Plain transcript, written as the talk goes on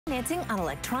financing on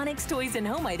electronics, toys, and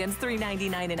home items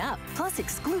 $3.99 and up, plus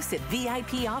exclusive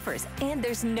VIP offers, and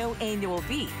there's no annual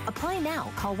fee. Apply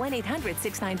now. Call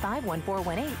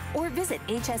 1-800-695-1418 or visit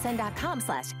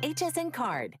hsn.com/HSN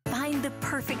card. Find the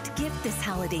perfect gift this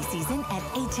holiday season at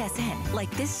HSN, like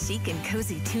this chic and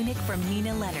cozy tunic from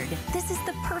Nina Leonard. This is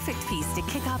the perfect piece to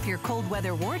kick off your cold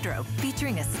weather wardrobe,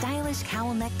 featuring a stylish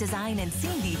cowl neck design and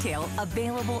seam detail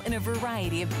available in a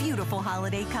variety of beautiful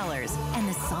holiday colors. And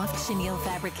the soft chenille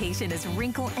fabrication is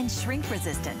wrinkle and shrink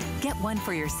resistant. Get one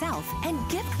for yourself and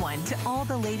gift one to all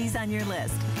the ladies on your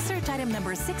list. Search item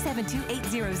number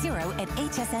 672800 at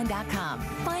hsn.com.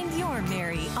 Find your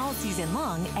Merry all season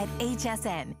long at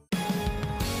HSN.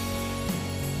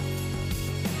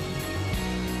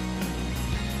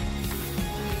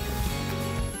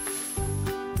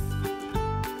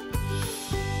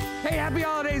 Hey, happy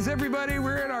holidays, everybody.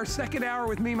 We're in our second hour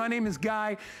with me. My name is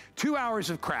Guy. 2 hours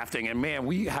of crafting, and man,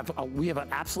 we have an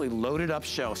absolutely loaded up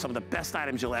show. Some of the best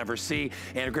items you'll ever see.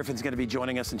 Anna Griffin's gonna be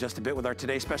joining us in just a bit with our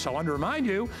Today Special. I wanted to remind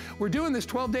you, we're doing this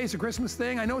 12 days of Christmas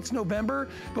thing. I know it's November,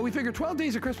 but we figure 12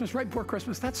 days of Christmas right before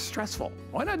Christmas, that's stressful.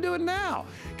 Why not do it now?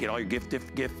 Get all your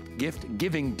gift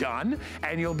giving done,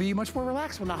 and you'll be much more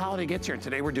relaxed when the holiday gets here. And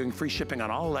today we're doing free shipping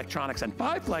on all electronics and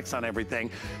 5 flex on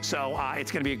everything. So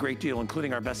it's gonna be a great deal,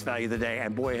 including our best value of the day.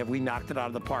 And boy, have we knocked it out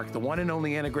of the park. The one and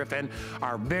only Anna Griffin,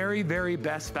 our very, very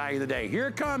best value of the day.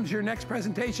 Here comes your next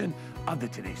presentation of the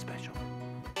Today Special.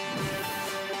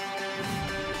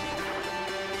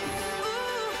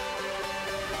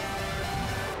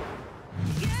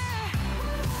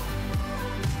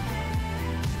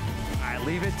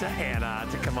 Leave it to Anna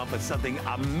to come up with something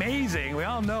amazing. We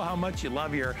all know how much you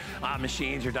love your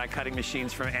machines, your die cutting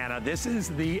machines from Anna. This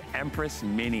is the Empress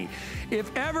Mini.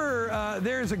 If ever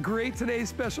there's a great Today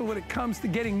Special when it comes to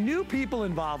getting new people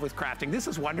involved with crafting, this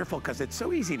is wonderful because it's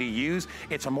so easy to use.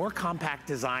 It's a more compact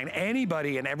design.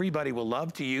 Anybody and everybody will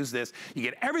love to use this. You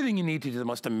get everything you need to do the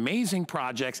most amazing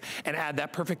projects and add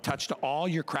that perfect touch to all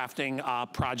your crafting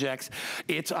projects.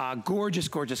 It's a gorgeous,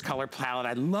 gorgeous color palette.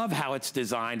 I love how it's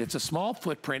designed. It's a small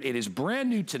footprint. It is brand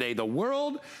new today. The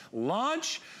world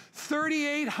launch.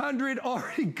 3,800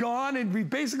 already gone, and we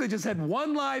basically just had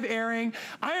one live airing.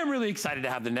 I am really excited to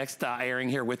have the next airing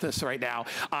here with us right now.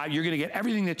 You're gonna get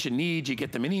everything that you need. You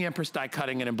get the mini Empress die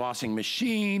cutting and embossing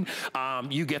machine.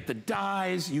 You get the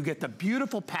dies. You get the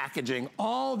beautiful packaging,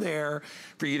 all there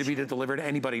for you to be delivered to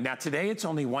anybody. Now today it's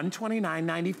only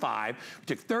 $129.95. We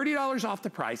took $30 off the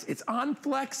price. It's on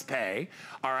Flex Pay,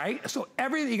 all right? So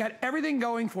you got everything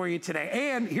going for you today.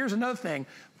 And here's another thing.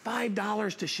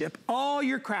 $5 to ship all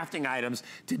your crafting items.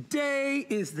 Today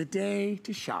is the day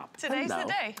to shop. Today's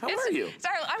the day. How are you?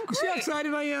 I'm great. See how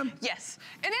excited I am? Yes.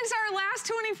 And it's our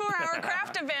last 24-hour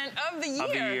craft event of the year.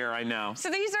 Of the year, I know.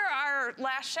 So these are our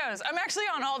last shows. I'm actually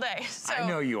on all day. So, I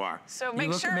know you are. So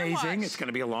make sure you look amazing. Watch. It's going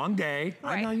to be a long day.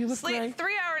 Right. I know you look great.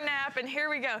 3-hour nap, and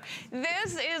here we go.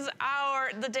 This is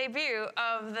the debut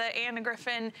of the Anna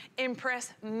Griffin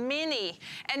Empress Mini.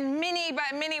 And mini, by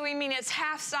mini, we mean it's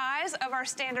half size of our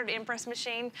standard Empress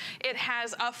machine. It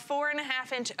has a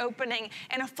 4.5-inch opening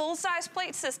and a full-size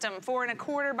plate system,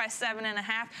 4.25 by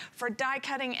 7.5, for die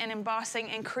cutting and embossing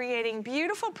and creating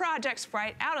beautiful projects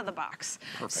right out of the box.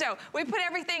 Perfect. So we put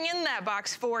everything in that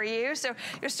box for you. So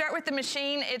you start with the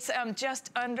machine. It's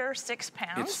just under 6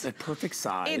 pounds. It's the perfect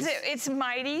size. It's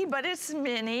mighty, but it's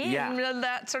mini, and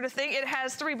that sort of thing. It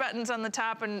has 3 buttons on the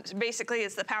top, and basically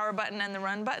it's the power button and the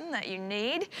run button that you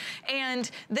need. And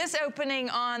this opening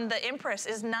on the Empress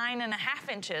is 9.5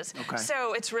 inches. Okay.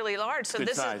 So it's really large. So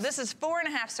this is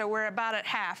 4.5, so we're about at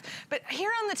half. But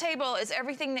here on the table is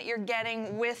everything that you're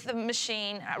getting with the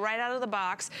machine right out of the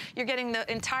box. You're getting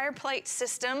the entire plate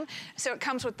system. So it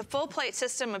comes with the full plate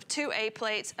system of 2 A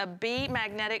plates, a B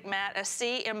magnetic mat, a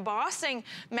C embossing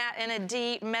mat, and a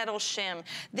D metal shim.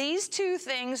 These 2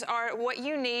 things are what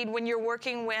you need when you're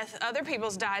working with other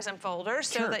people's dies and folders,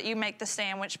 so that you make the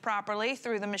sandwich properly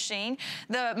through the machine.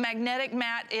 The magnetic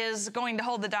mat is going to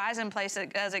hold the dies in place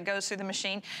as it goes through the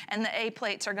machine, and the A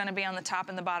plates are going to be on the top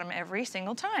and the bottom every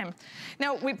single time.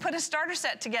 Now, we put a starter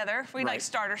set together. We like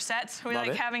starter sets. We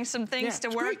like having some things to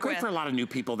work with. Great for a lot of new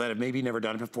people that have maybe never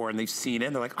done it before, and they've seen it,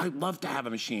 and they're like, I'd love to have a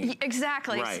machine.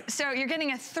 Exactly. So you're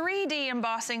getting a 3D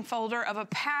embossing folder of a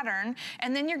pattern,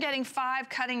 and then you're getting 5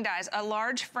 cutting dies, a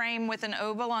large frame with an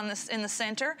oval in the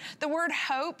center, the word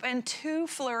hope, and 2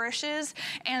 flourishes,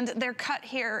 and they're cut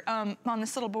here on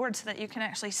this little board so that you can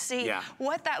actually see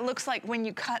what that looks like when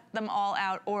you cut them all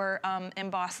out or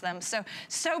emboss them.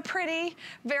 So pretty,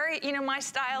 very, you know, my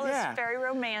style is very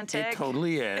romantic. It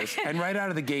totally is. And right out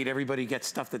of the gate, everybody gets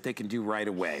stuff that they can do right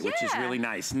away, which is really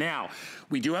nice. Now,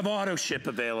 we do have auto ship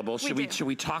available. Should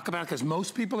we talk about it? Because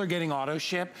most people are getting auto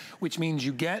ship, which means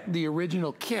you get the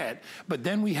original kit, but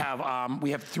then we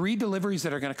have 3 deliveries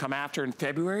that are going to come after in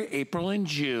February, April, and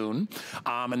June,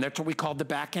 and that's what we call the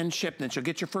back end shipment. You'll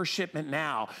get your first shipment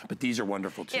now, but these are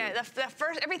wonderful too. Yeah, the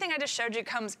first, everything I just showed you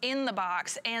comes in the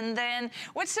box, and then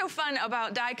what's so fun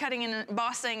about die cutting and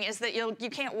embossing is that you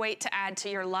can't wait to add to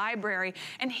your library.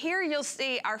 And here you'll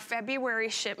see our February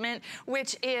shipment,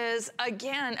 which is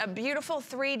again a beautiful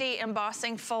 3D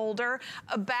embossing folder,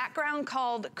 a background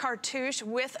called cartouche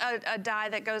with a die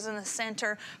that goes in the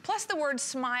center, plus the word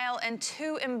smile and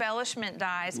 2 embellishment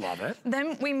dies. Love it.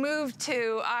 Then we move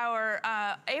to our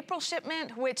April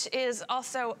shipment, which is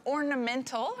also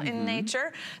ornamental in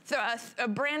nature. So a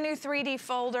brand new 3D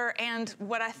folder and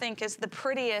what I think is the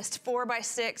prettiest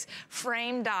 4x6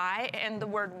 frame die and the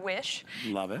word wish.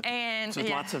 Love it. And so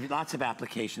lots of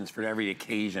applications for every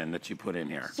occasion that you put in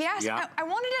here. Yes, I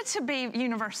wanted it to be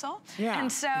universal. Yeah,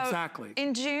 and so exactly.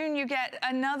 In June you get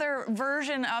another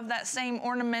version of that same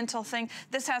ornamental thing.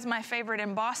 This has my favorite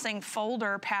embossing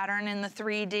folder pattern in the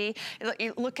 3D.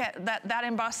 You look at that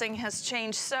embossing has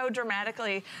changed so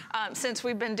dramatically since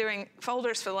we've been doing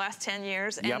folders for the last 10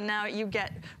 years, and now you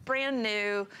get brand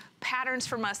new patterns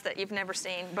from us that you've never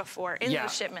seen before in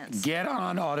those shipments. Get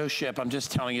on auto ship. I'm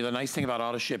just telling you, the nice thing about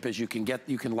auto ship is you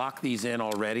can lock these in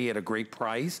already at a great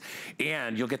price,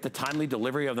 and you'll get the timely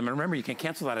delivery of them. And remember, you can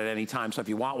cancel that at any time. So if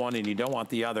you want one and you don't want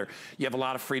the other, you have a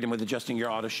lot of freedom with adjusting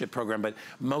your auto ship program. But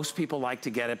most people like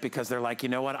to get it because they're like, you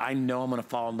know what? I know I'm going to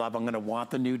fall in love. I'm going to want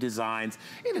the new designs,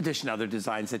 in addition to other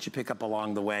designs that you pick up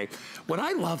along the way. What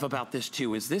I love about this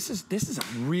too is this is a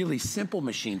really simple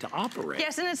machine to operate.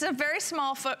 Yes, and it's a very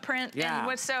small footprint. Yeah. And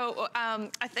what's so,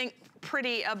 I think,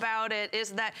 pretty about it is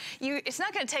that it's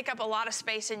not going to take up a lot of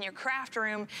space in your craft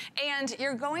room, and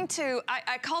you're going to,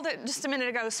 I called it just a minute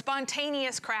ago,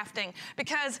 spontaneous crafting,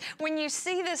 because when you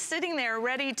see this sitting there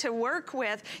ready to work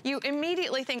with, you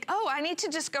immediately think, oh, I need to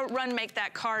just go make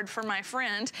that card for my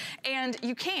friend, and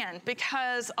you can,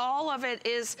 because all of it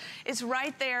is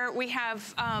right there. We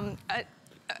have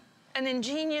an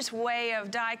ingenious way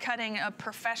of die cutting a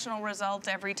professional result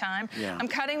every time. Yeah. I'm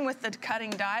cutting with the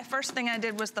cutting die. First thing I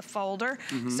did was the folder.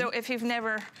 So if you've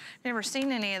never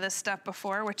seen any of this stuff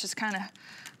before, which is kind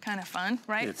of fun,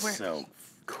 right? It's so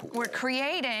cool. We're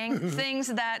creating things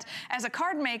that, as a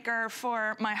card maker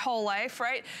for my whole life,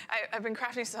 right? I've been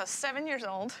crafting since I was 7 years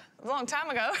old. A long time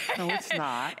ago. No, it's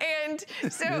not. And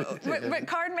so, but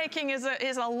card making is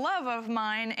a love of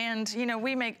mine, and you know,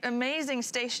 we make amazing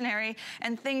stationery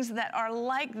and things that are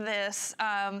like this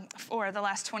for the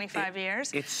last 25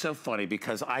 years. It's so funny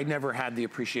because I never had the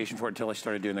appreciation for it until I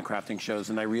started doing the crafting shows,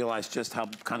 and I realized just how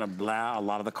kind of blah a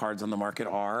lot of the cards on the market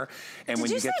are. And when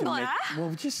you get to blah?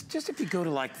 Well, just if you go to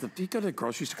the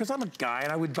grocery store, because I'm a guy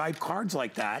and I would buy cards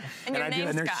like that. And your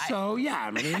name's Guy. So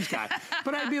yeah, my name's Guy.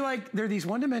 But I'd be like, they're these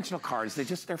one-dimensional cards.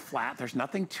 They're flat. There's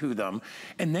nothing to them.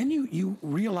 And then you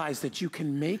realize that you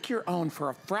can make your own for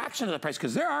a fraction of the price,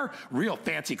 because there are real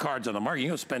fancy cards on the market. You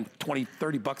don't spend 20,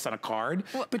 30 bucks on a card,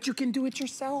 but you can do it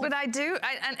yourself. But I do,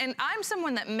 and I'm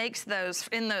someone that makes those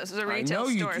in the retail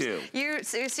stores. I know you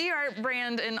do. You see our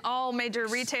brand in all major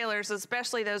retailers,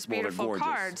 especially those beautiful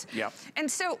cards. Yep.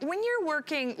 And so when you're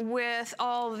working with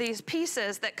all these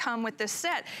pieces that come with this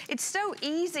set, it's so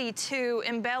easy to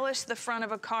embellish the front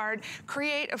of a card,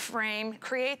 create a frame,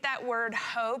 create that word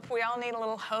hope. We all need a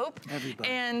little hope. Everybody.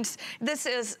 And this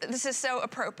is so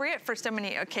appropriate for so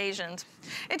many occasions.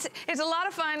 It's a lot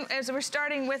of fun. As we're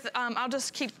starting with, I'll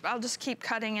just keep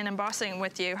cutting and embossing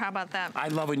with you. How about that? I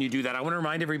love when you do that. I want to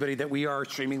remind everybody that we are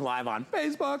streaming live on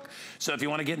Facebook. So if you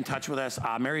want to get in touch with us,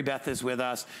 Mary Beth is with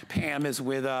us, Pam is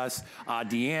with us,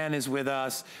 Deanne is with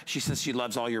us. She says she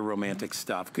loves all your romantic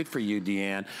stuff. Good for you,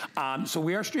 Deanne. So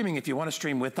we are streaming. If you want to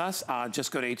stream with us,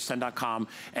 just go to hsn.com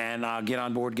and get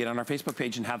on board, get on our Facebook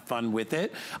page and have fun with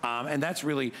it. And that's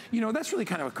really, that's really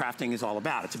kind of what crafting is all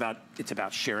about. It's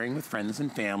about sharing with friends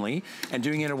and family and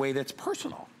doing it in a way that's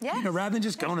personal. Yes. Rather than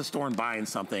just going to a store and buying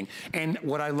something. And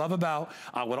what I love about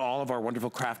what all of our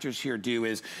wonderful crafters here do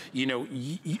is,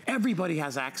 everybody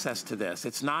has access to this.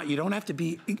 It's not, you don't have to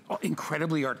be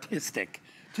incredibly artistic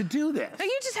to do this. So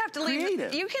you just have to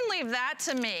leave. You can leave that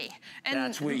to me. And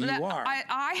that's what you are.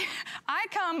 I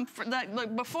come for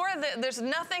look, before there's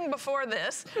nothing before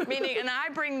this, meaning, and I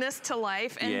bring this to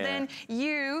life, and then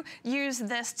you use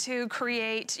this to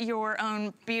create your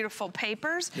own beautiful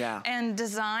papers and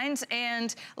designs,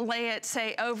 and lay it,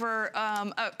 say, over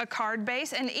a card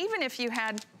base. And even if you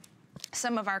had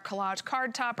some of our collage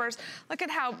card toppers, look at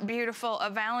how beautiful a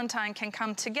Valentine can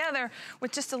come together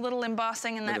with just a little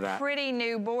embossing and that pretty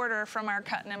new border from our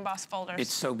cut and emboss folders.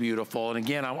 It's so beautiful. And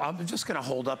again, I'm just gonna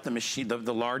hold up the machine,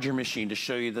 the larger machine, to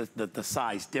show you the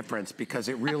size difference, because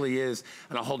it really is,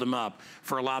 and I'll hold them up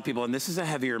for a lot of people. And this is a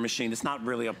heavier machine. It's not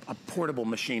really a portable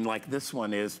machine like this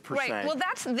one is, per se. Right, well,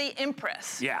 that's the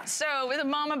Empress. Yeah. So with the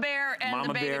Mama Bear and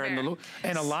the Baby Bear.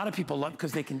 And a lot of people love,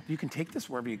 because you can take this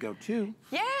wherever you go too.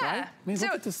 Yeah. Right? I mean,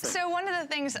 look at this thing. So one of the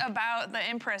things about the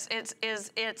Empress,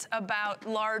 it's about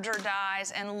larger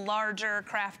dies and larger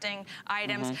crafting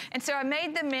items. And so I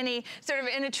made the mini sort of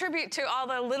in a tribute to all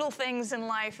the little things in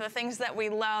life, the things that we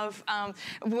love.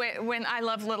 When I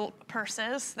love little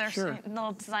purses, there's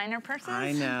little designer purses.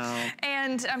 I know.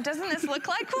 And doesn't this look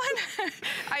like one?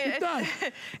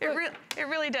 It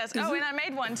really does. And I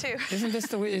made one too. Isn't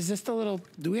this is this the little,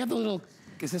 do we have the little,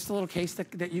 is this the little case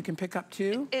that you can pick up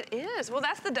too? It is. Well,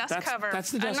 that's the dust cover.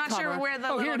 That's the dust cover. I'm not sure where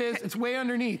the here it is. It's way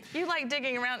underneath. You like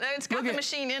digging around. It's got the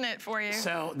machine in it for you.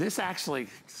 So this actually,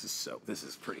 this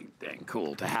is pretty dang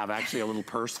cool to have actually a little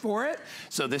purse for it.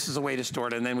 So this is a way to store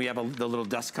it. And then we have the little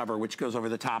dust cover, which goes over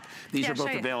the top. These are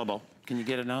both available. Can you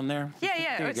get it on there?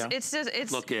 Yeah.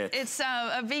 It's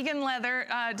a vegan leather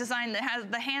design that has,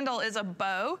 the handle is a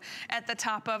bow at the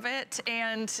top of it,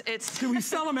 and it's. Do we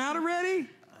sell them out already?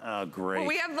 Oh, great. Well,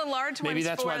 we have the large ones. Maybe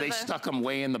that's why they stuck them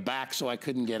way in the back so I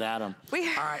couldn't get at them. All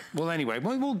right. Well, anyway,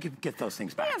 we'll get those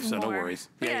things back, so no worries.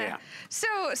 Yeah. So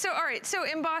all right. So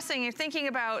embossing. You're thinking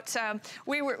about.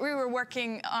 We were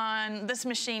working on this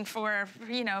machine for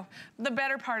the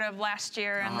better part of last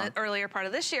year and the earlier part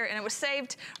of this year, and it was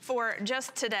saved for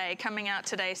just today, coming out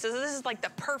today. So this is like the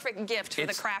perfect gift for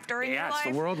the crafter in your life. Yeah,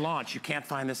 it's the world launch. You can't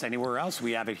find this anywhere else.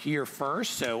 We have it here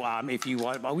first. So if you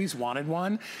always wanted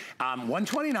one,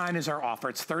 $129 is our offer.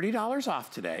 It's $30 off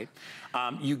today.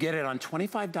 You get it on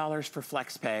 $25 for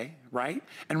FlexPay, right?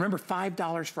 And remember,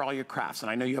 $5 for all your crafts. And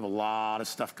I know you have a lot of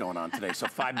stuff going on today, so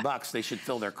 $5, they should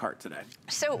fill their cart today.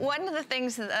 So one of the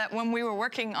things that when we were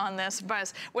working on this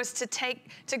was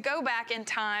to go back in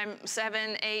time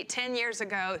 7, 8, 10 years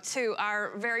ago to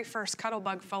our very first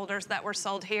Cuttlebug folders that were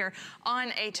sold here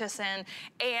on HSN.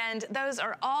 And those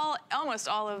are almost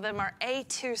all of them are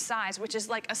A2 size, which is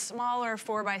like a smaller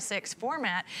 4x6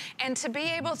 format. And to be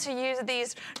able to use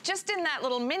these just in that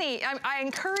little mini, I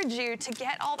encourage you to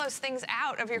get all those things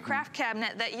out of your craft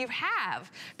cabinet that you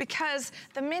have, because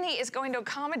the mini is going to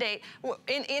accommodate,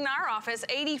 in our office,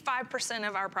 85%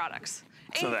 of our products.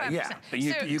 85%.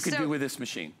 You can do with this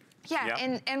machine. Yeah,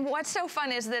 and what's so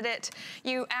fun is that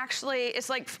it's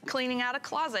like cleaning out a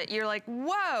closet. You're like,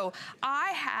 whoa, I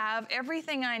have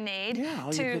everything I need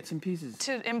all your bits and pieces.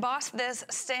 To emboss this,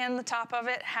 stand the top of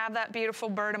it, have that beautiful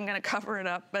bird. I'm gonna cover it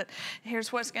up, but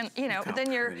here's what's gonna,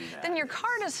 then your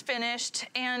card is finished,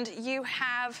 and you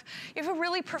have a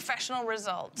really professional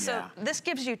result. So this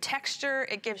gives you texture,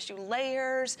 it gives you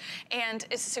layers, and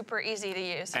it's super easy to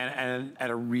use. And at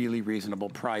a really reasonable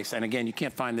price. And again, you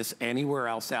can't find this anywhere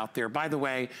else out there. By the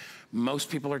way, most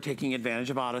people are taking advantage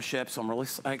of auto ship, so I'm really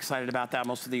excited about that.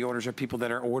 Most of the orders are people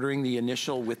that are ordering the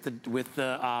initial with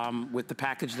the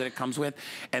package that it comes with,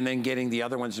 and then getting the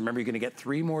other ones. Remember, you're going to get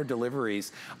 3 more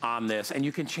deliveries on this, and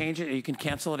you can change it. You can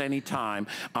cancel at any time.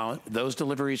 Those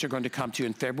deliveries are going to come to you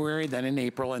in February, then in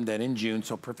April, and then in June.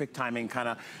 So perfect timing. Kind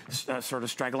of sort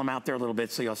of straggle them out there a little bit,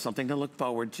 so you have something to look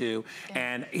forward to.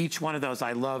 And each one of those,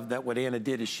 I love that what Anna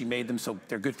did is she made them so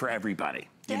they're good for everybody.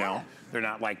 You know, they're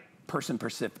not like person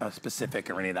specific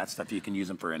or any of that stuff. You can use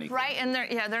them for anything. Right, and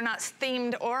they're not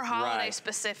themed or holiday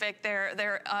specific.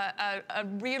 They're a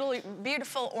really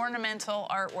beautiful ornamental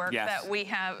artwork that we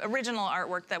have, original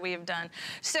artwork that we have done.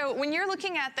 So when you're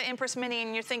looking at the Empress Mini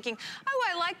and you're thinking, oh,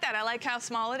 I like that. I like how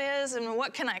small it is, and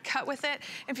what can I cut with it?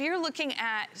 If you're looking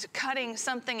at cutting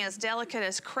something as delicate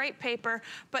as crepe paper,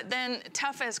 but then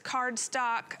tough as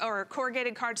cardstock or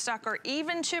corrugated cardstock or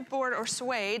even chipboard or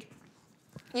suede,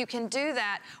 you can do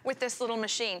that with this little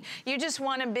machine. You just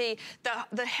want to be,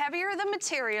 the heavier the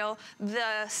material,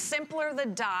 the simpler the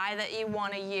die that you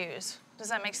want to use. Does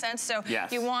that make sense? So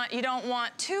you don't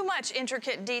want too much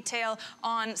intricate detail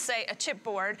on, say, a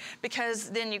chipboard, because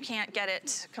then you can't get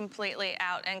it completely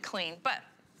out and clean. But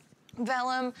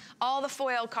vellum, all the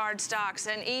foil cardstocks,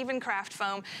 and even craft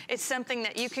foam. It's something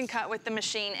that you can cut with the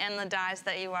machine and the dies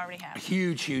that you already have. A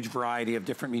huge, huge variety of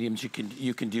different mediums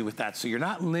you can do with that. So you're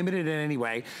not limited in any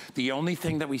way. The only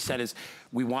thing that we said is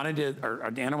we wanted to,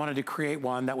 or Anna wanted to create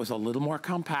one that was a little more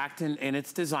compact in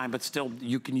its design, but still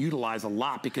you can utilize a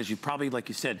lot because you probably, like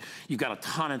you said, you've got a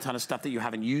ton of stuff that you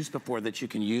haven't used before that you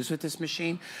can use with this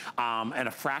machine, and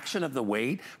a fraction of the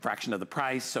weight, fraction of the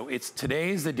price. So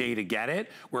today's the day to get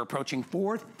it. We're approaching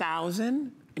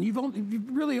 4,000. And you've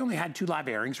really only had 2 live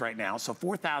airings right now, so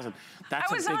 4,000. That's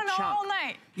a big chunk. I was on all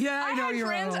night. Yeah, I know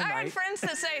you're on all night. I had friends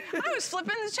that say, I was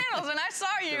flipping the channels and I saw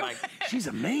you. They're like, she's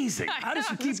amazing. How does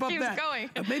she keep up that? Going.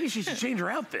 Maybe she should change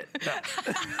her outfit. No.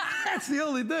 That's the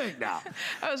only thing now.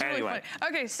 That was really funny.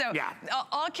 Okay, so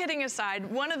all kidding aside,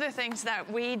 one of the things that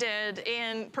we did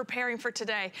in preparing for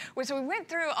today was we went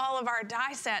through all of our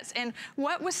die sets, and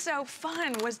what was so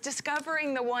fun was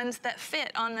discovering the ones that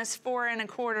fit on this 4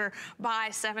 1/4 by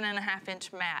 7.5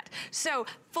 inch mat. So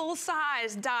full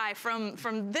size die from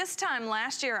this time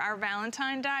last year, our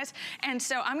Valentine dies. And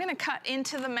so I'm gonna cut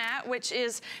into the mat, which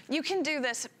is, you can do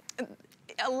this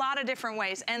a lot of different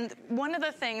ways. And one of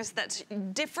the things that's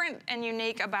different and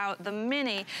unique about the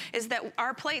Mini is that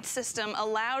our plate system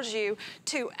allows you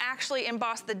to actually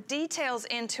emboss the details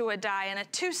into a die in a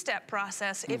 2-step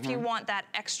process if you want that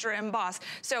extra emboss.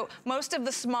 So most of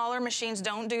the smaller machines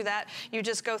don't do that. You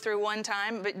just go through one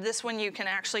time, but this one you can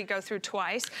actually go through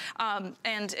twice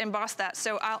and emboss that.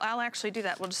 So I'll actually do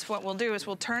that. What we'll do is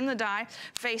we'll turn the die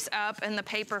face up and the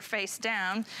paper face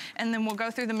down, and then we'll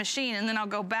go through the machine, and then I'll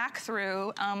go back through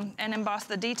and emboss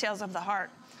the details of the heart.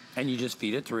 And you just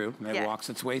feed it through, and it walks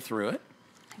its way through it.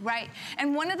 Right,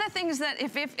 and one of the things that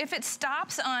if it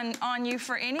stops on you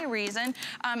for any reason,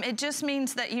 it just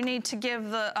means that you need to give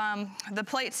the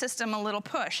plate system a little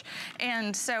push.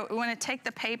 And so we want to take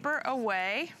the paper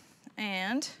away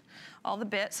and all the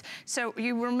bits. So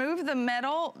you remove the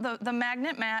metal, the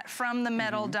magnet mat from the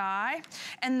metal die,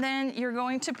 and then you're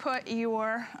going to put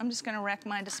your, I'm just gonna wreck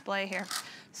my display here.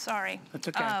 Sorry. That's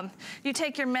okay. You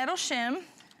take your metal shim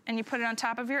and you put it on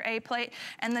top of your A plate,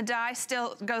 and the die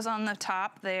still goes on the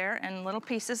top there in little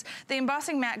pieces. The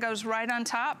embossing mat goes right on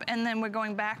top, and then we're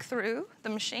going back through the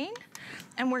machine,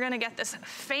 and we're gonna get this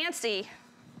fancy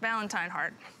Valentine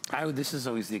heart. This is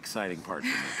always the exciting part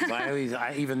for me.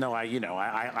 Even though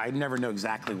I never know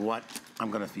exactly what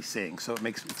I'm going to be seeing, so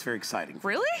it's very exciting.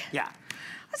 Really? Yeah.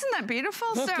 Isn't that beautiful?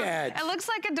 Look at it looks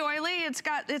like a doily. It's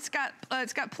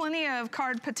got plenty of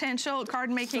card potential, card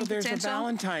making potential. So there's a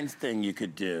Valentine's thing you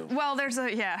could do. Well, there's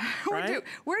a Right?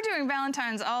 We're doing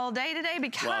Valentine's all day today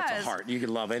because it's a heart you could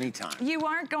love anytime. You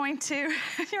aren't going to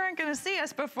see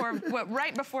us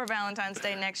right before Valentine's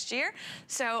Day next year.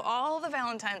 So all the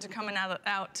Valentines are coming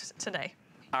out today.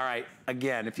 All right,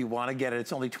 again, if you want to get it,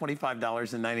 it's only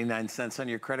 $25.99 on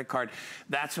your credit card.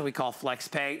 That's what we call Flex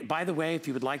Pay. By the way, if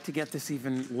you would like to get this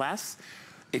even less,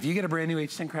 if you get a brand new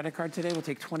HSN credit card today, we'll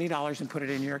take $20 and put it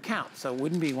in your account. So it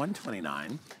wouldn't be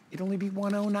 $129, it'd only be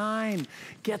 $109.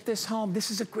 Get this home.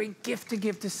 This is a great gift to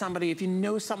give to somebody. If you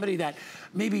know somebody that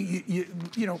maybe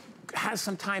you know, has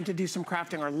some time to do some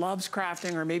crafting or loves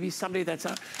crafting, or maybe somebody that's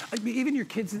even your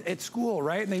kids at school,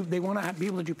 right? And they want to be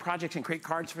able to do projects and create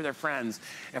cards for their friends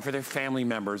and for their family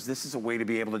members. This is a way to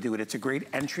be able to do it. It's a great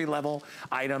entry-level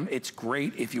item. It's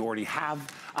great if you already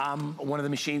have one of the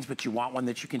machines, but you want one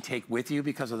that you can take with you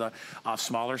because of the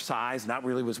smaller size. And that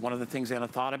really was one of the things Anna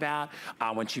thought about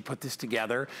when she put this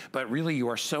together. But really, you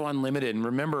are so unlimited. And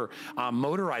remember,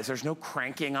 motorized, there's no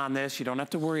cranking on this. You don't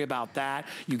have to worry about that.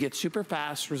 You get super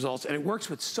fast results. And it works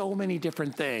with so many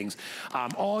different things.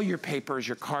 All your papers,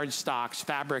 your card stocks,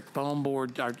 fabric, foam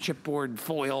board, chipboard,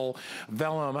 foil,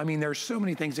 vellum. I mean, there's so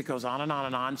many things that goes on and on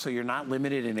and on, so you're not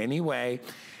limited in any way.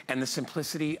 And the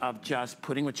simplicity of just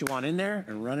putting what you want in there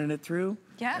and running it through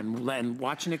and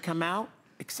watching it come out.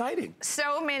 Exciting.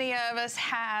 So many of us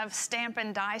have stamp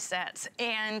and die sets,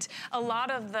 and a lot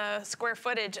of the square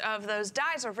footage of those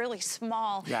dies are really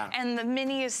small. Yeah. And the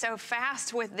Mini is so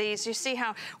fast with these. You see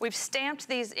how we've stamped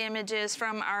these images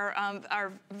from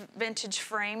our vintage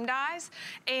frame dies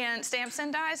and stamps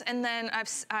and dies, and then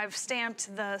I've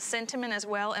stamped the sentiment as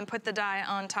well and put the die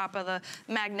on top of the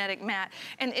magnetic mat.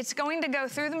 And it's going to go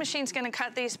through, the machine's going to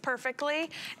cut these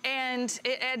perfectly, and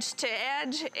edge to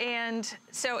edge. And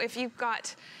so if you've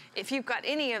got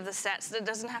any of the sets, that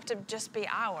doesn't have to just be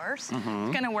ours.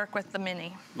 It's gonna work with the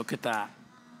Mini. Look at that.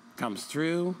 Comes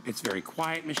through. It's a very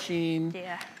quiet machine.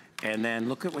 Yeah. And then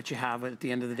look at what you have at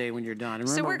the end of the day when you're done. And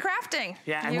so remember, we're crafting.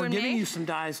 Yeah, and we're giving you some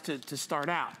dies to start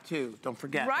out too. Don't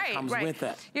forget, it comes with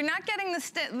it. You're not getting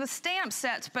the stamp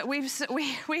sets, but we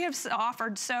have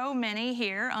offered so many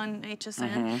here on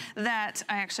HSN that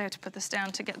I actually have to put this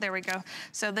down to get, there we go.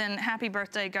 So then happy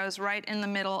birthday goes right in the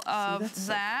middle of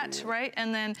that, so cool. Right?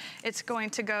 And then it's going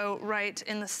to go right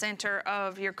in the center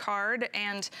of your card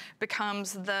and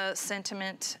becomes the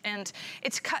sentiment. And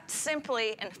it's cut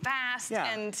simply and fast,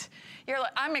 and you're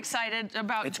like, I'm excited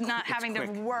about not having to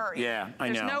worry. Yeah, I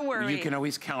know. There's no worry. You can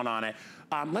always count on it.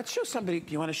 Let's show somebody.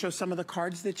 Do you want to show some of the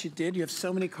cards that you did? You have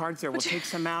so many cards there. We'll take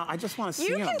some out. I just want to see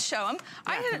them. You can show them.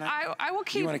 Yeah, I will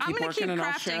keep. I'm going to keep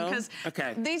crafting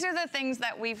because these are the things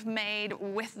that we've made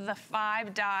with the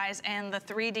 5 dies and the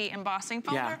 3D embossing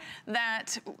folder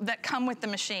that come with the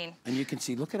machine. And you can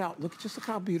see. Look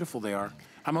how beautiful they are.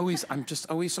 I'm just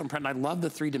always so impressed. I love the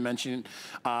 3 dimensions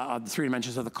of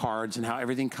the cards and how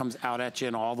everything comes out at you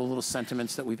and all the little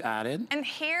sentiments that we've added. And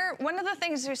here, one of the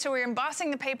things, so we're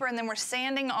embossing the paper and then we're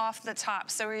sanding off the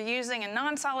top. So we're using a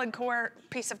non-solid core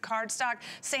piece of cardstock,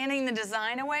 sanding the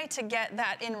design away to get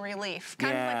that in relief.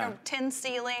 Kind of like a tin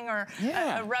ceiling or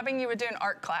a rubbing you would do in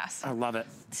art class. I love it.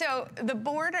 So the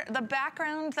border, the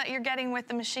background that you're getting with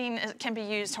the machine can be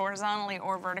used horizontally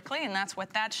or vertically, and that's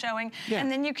what that's showing. Yeah.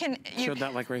 And then you can... Showed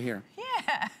that like right here.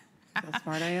 Yeah. How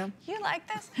smart I am. You like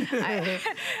this?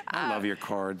 I love your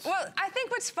cards. Well, I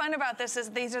think what's fun about this is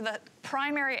these are the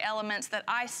primary elements that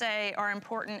I say are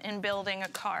important in building a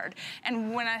card.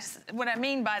 And what I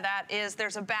mean by that is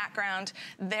there's a background,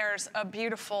 there's a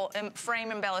beautiful frame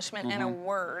embellishment and a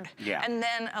word, and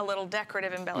then a little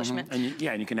decorative embellishment. And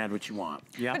you can add what you want.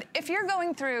 Yeah. But if you're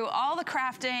going through all the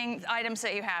crafting items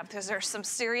that you have, because there's some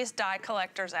serious die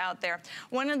collectors out there,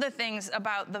 one of the things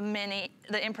about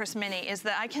the Impress Mini is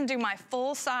that I can do my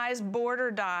full-size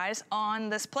border dies on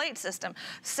this plate system,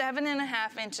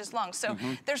 7.5 inches long. So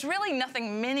there's really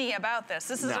nothing mini about this.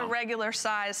 This is a regular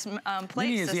size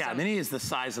plate system. Mini is the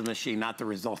size of the machine, not the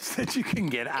results that you can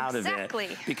get out of it.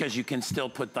 Because you can still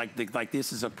put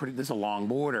this is a long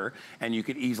border, and you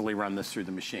could easily run this through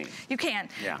the machine. You can.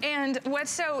 Yeah. And what's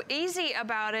so easy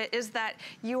about it is that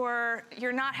you're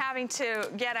not having to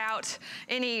get out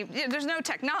any. There's no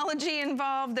technology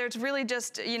involved. There's really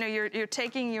just you're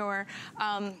taking your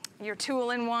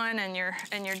tool in one and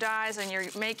your dies, and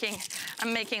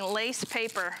I'm making lace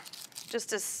paper,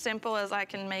 just as simple as I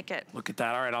can make it. Look at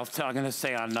that. All right, I'm going to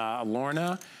say on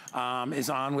Lorna is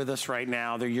on with us right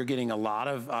now. You're getting a lot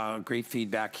of great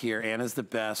feedback here. Anna's the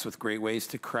best with great ways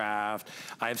to craft.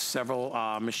 I have several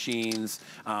machines.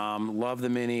 Love the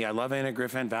Mini. I love Anna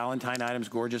Griffin. Valentine items,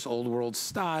 gorgeous old world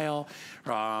style.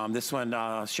 This one,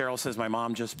 Cheryl says, my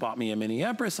mom just bought me a Mini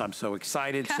Empress. I'm so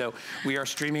excited. So we are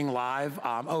streaming live.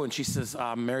 And she says,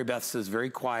 Mary Beth says, very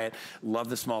quiet. Love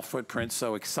the small footprint.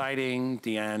 So exciting.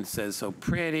 Deanne says, so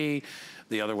pretty.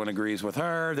 The other one agrees with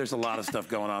her. There's a lot of stuff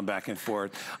going on back and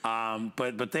forth.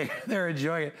 But they're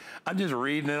enjoying it. I'm just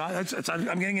reading it.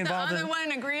 I'm getting involved. The other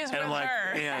one agrees with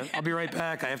her. Yeah, I'll be right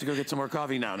back. I have to go get some more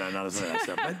coffee. No, none of that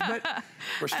stuff. But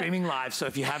we're streaming live, so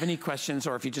if you have any questions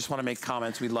or if you just want to make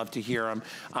comments, we'd love to hear them.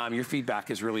 Your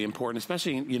feedback is really important,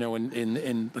 especially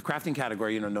in the crafting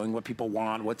category. Knowing what people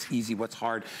want, what's easy, what's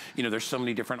hard. There's so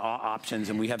many different options,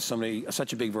 and we have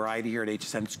such a big variety here at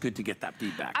HSN. It's good to get that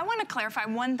feedback. I want to clarify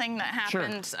one thing that happened.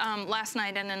 Last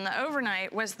night and in the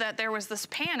overnight was that there was this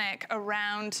panic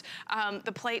around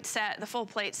the full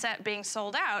plate set being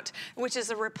sold out, which is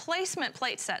a replacement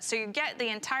plate set. So you get the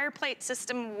entire plate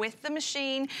system with the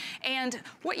machine, and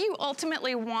what you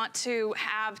ultimately want to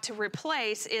have to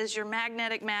replace is your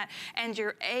magnetic mat and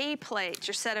your A plate,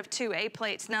 your set of 2 A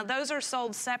plates. Now those are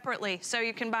sold separately, so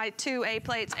you can buy 2 A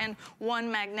plates and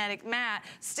 1 magnetic mat,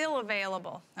 still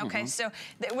available. Okay, so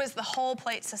it was the whole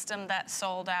plate system that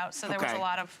sold out, so there was a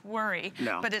lot of worry.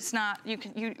 No. But it's not, you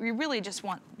really just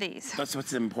want these. That's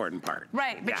what's the important part.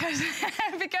 Right, because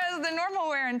because the normal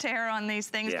wear and tear on these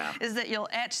things is that you'll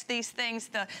etch these things,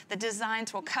 the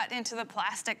designs will cut into the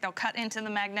plastic, they'll cut into the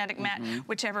magnetic mat,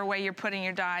 whichever way you're putting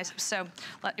your dies. So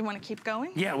you want to keep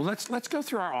going? Yeah, well let's go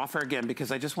through our offer again,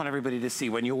 because I just want everybody to see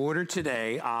when you order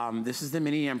today, this is the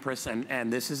Mini Empress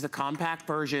and this is the compact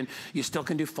version. You still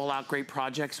can do full out great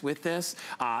projects with this.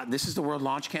 This is the world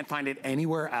launch, can't find it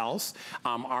anywhere else.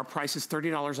 Our price is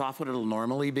 $30 off what it'll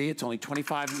normally be. It's only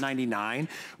 $25.99.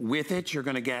 With it, you're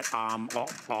going to get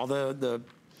all the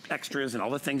extras and all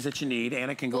the things that you need.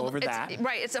 Anna can go over that.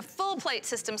 Right, it's a full plate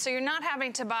system, so you're not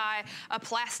having to buy a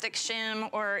plastic shim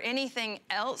or anything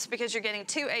else because you're getting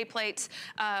 2 A plates,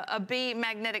 a B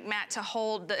magnetic mat to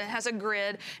hold, it has a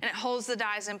grid, and it holds the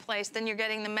dies in place. Then you're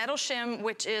getting the metal shim,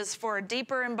 which is for a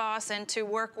deeper emboss and to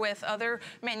work with other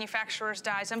manufacturers'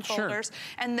 dies and folders.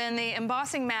 Sure. And then the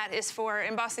embossing mat is for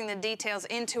embossing the details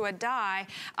into a die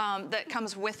that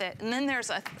comes with it. And then there's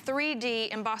a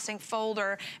 3D embossing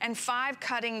folder and 5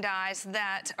 cutting dies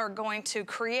that are going to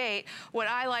create what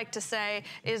I like to say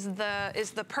is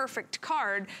the perfect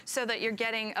card, so that you're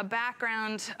getting a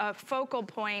background, a focal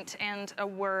point, and a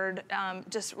word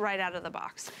just right out of the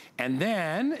box. And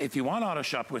then, if you want auto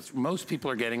shop, which most people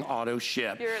are getting auto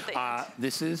ship,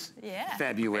 this is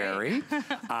February,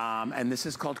 and this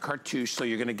is called Cartouche, so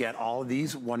you're gonna get all of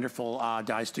these wonderful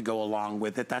dies to go along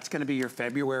with it. That's gonna be your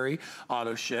February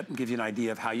auto ship, and give you an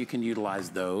idea of how you can utilize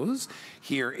those.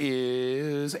 Here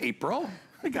is April.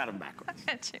 I got them backwards.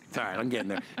 It's all right, I'm getting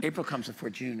there. April comes before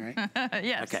June, right?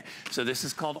 Yes. Okay, so this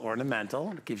is called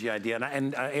Ornamental. It gives you an idea.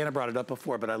 And Anna brought it up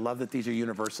before, but I love that these are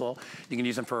universal. You can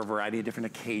use them for a variety of different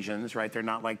occasions, right? They're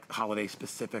not like holiday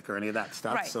specific or any of that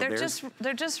stuff. Right, so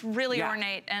they're just really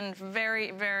ornate and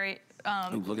very, very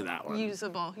ooh, look at that one.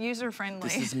 Usable, user-friendly.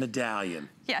 This is medallion.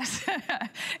 Yes,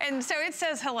 and so it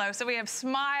says hello. So we have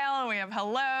smile, and we have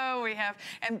hello,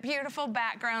 and beautiful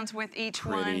backgrounds with each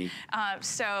one.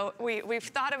 So we've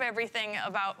thought of everything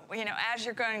about, you know, as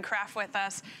you're going to craft with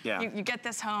us, you get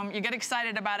this home, you get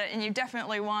excited about it, and you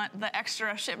definitely want the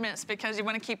extra shipments because you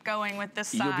want to keep going with this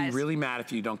size. You'll be really mad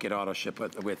if you don't get auto ship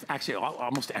with actually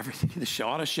almost everything in the show.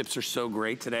 Auto ships are so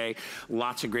great today.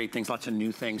 Lots of great things, lots of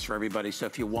new things for everybody. So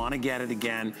if you want to get it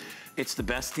again, it's the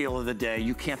best deal of the day.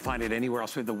 You can't find it anywhere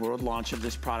else. We have the world launch of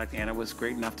this product. Anna was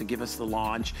great enough to give us the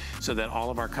launch so that all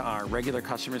of our regular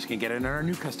customers can get it, and our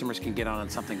new customers can get on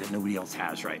something that nobody else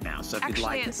has right now. So if you'd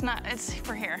like it's not. It's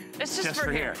for here. It's just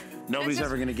for here. Nobody's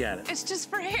ever going to get it. It's just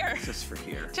for here. It's just for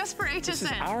here. Just for HSN. This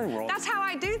is our world. That's how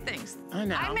I do things. I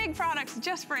know. I make products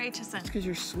just for HSN. It's because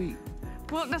you're sweet.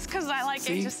 Well, that's because I like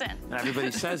HSN. And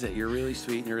everybody says it. You're really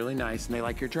sweet and you're really nice, and they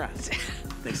like your dress.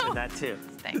 They said that too.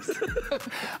 Thanks. All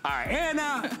right,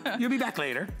 and you'll be back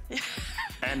later.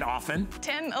 And often.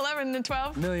 10, 11, and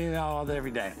 12. Million all every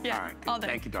day. Yeah, all right. all day.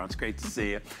 Thank you, Dawn. It's great to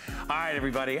see you. All right,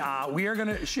 everybody. We are going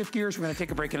to shift gears. We're going to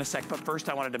take a break in a sec. But first,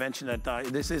 I wanted to mention that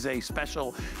this is a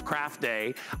special craft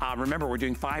day. Remember, we're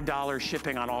doing $5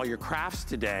 shipping on all your crafts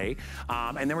today.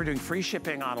 And then we're doing free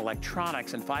shipping on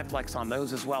electronics and 5 flex on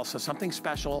those as well. So something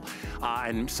special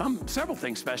and several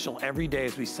things special every day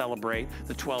as we celebrate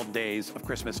the 12 days of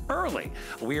Christmas early.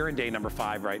 We are in day number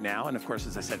 5 right now. And of course,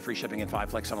 as I said, free shipping and 5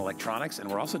 flex on electronics.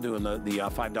 And we're also doing the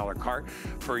 $5 cart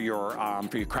for your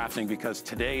crafting, because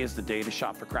today is the day to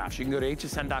shop for crafts. You can go to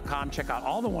hsn.com, check out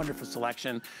all the wonderful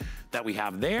selection that we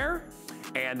have there,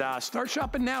 and start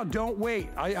shopping now. Don't wait.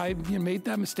 I made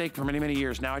that mistake for many, many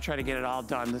years. Now I try to get it all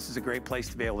done. This is a great place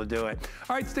to be able to do it.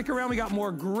 All right, stick around. We got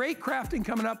more great crafting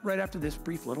coming up right after this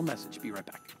brief little message. Be right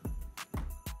back.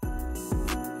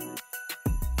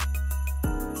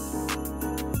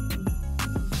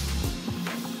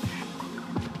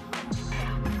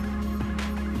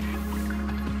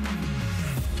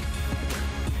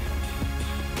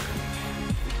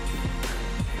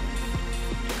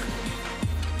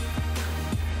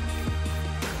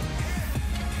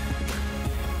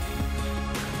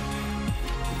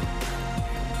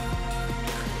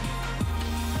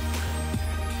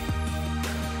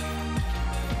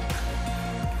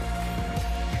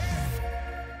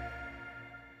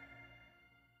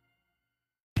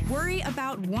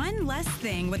 About one less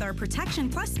thing with our Protection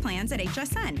Plus plans at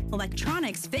HSN.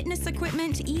 Electronics, fitness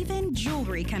equipment, even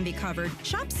jewelry can be covered.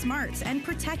 Shop smart and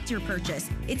protect your purchase.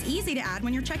 It's easy to add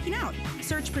when you're checking out.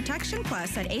 Search Protection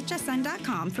Plus at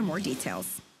hsn.com for more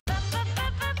details.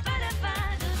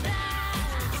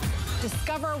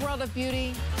 Discover a world of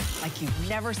beauty like you've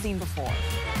never seen before.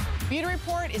 Beauty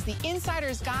Report is the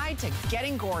insider's guide to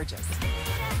getting gorgeous.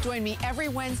 Join me every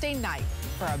Wednesday night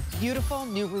for a beautiful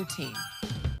new routine.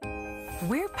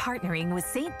 We're partnering with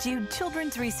St. Jude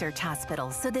Children's Research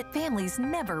Hospital so that families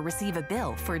never receive a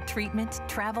bill for treatment,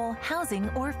 travel, housing,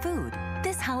 or food.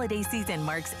 This holiday season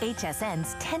marks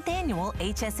HSN's 10th annual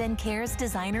HSN Cares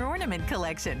Designer Ornament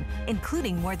Collection,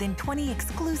 including more than 20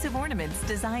 exclusive ornaments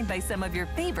designed by some of your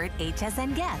favorite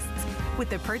HSN guests.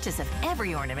 With the purchase of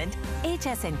every ornament,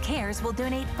 HSN Cares will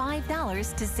donate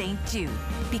 $5 to St. Jude,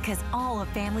 because all a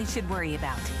family should worry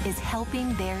about is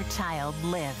helping their child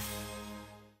live.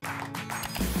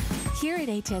 Here at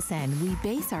HSN, we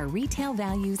base our retail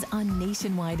values on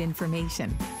nationwide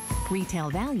information. Retail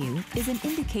value is an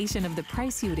indication of the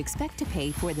price you would expect to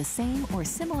pay for the same or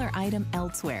similar item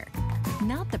elsewhere,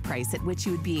 not the price at which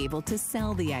you would be able to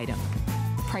sell the item.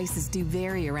 Prices do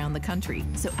vary around the country,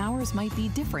 so ours might be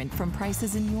different from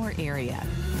prices in your area.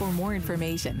 For more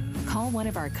information, call one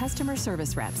of our customer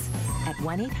service reps at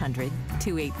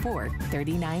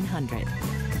 1-800-284-3900.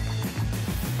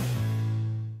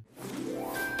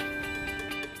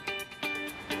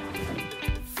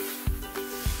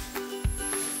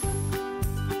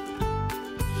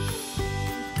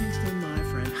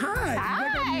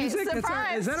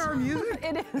 Is that our music?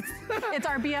 It is. It's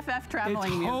our BFF traveling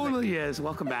music. It totally is.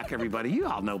 Welcome back, everybody. You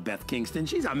all know Beth Kingston.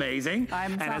 She's amazing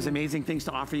and has amazing things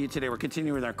to offer you today. We're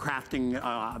continuing with our crafting,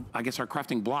 I guess our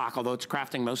crafting block, although it's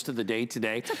crafting most of the day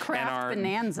today. It's a craft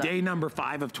bonanza. Day number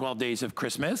 5 of 12 days of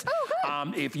Christmas. Oh, good.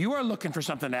 If you are looking for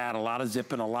something to add a lot of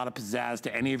zip and a lot of pizzazz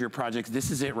to any of your projects, this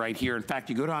is it right here. In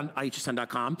fact, you go to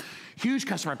HSN.com. Huge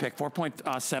customer pick,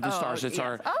 4.7 stars. It's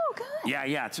our. Oh, good.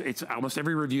 Yeah. It's almost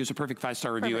every review is a perfect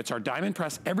 5-star review. It's our Diamond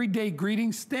Press Everyday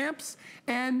Greeting Stamps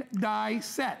and Die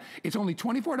Set. It's only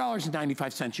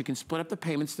 $24.95. You can split up the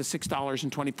payments to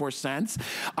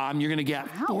 $6.24. You're going to get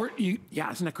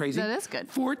isn't that crazy? That is good.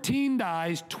 14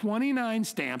 dies, 29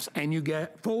 stamps, and you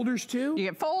get folders too. You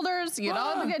get folders. You get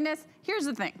all the goodness. Here's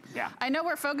the thing. Yeah. I know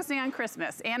we're focusing on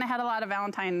Christmas. Anna had a lot of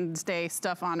Valentine's Day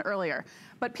stuff on earlier.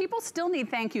 But people still need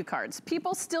thank you cards.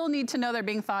 People still need to know they're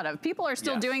being thought of. People are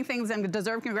still doing things and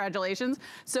deserve congratulations.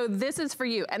 So this is for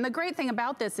you. And the great thing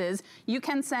about this is you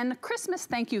can send Christmas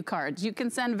thank you cards. You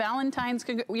can send Valentine's,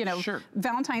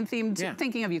 Valentine themed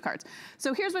thinking of you cards.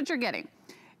 So here's what you're getting.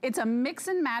 It's a mix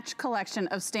and match collection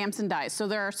of stamps and dies. So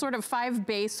there are sort of 5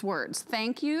 base words.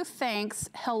 Thank you, thanks,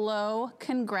 hello,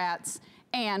 congrats,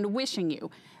 and wishing you.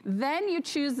 Then you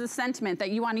choose the sentiment that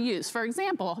you want to use. For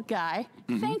example, Guy,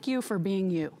 thank you for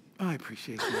being you. Oh, I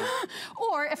appreciate that.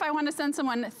 Or if I want to send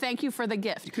someone, thank you for the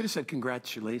gift. You could have said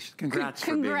congratulations. Congrats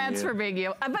for being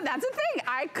you. But that's the thing.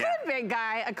 I could make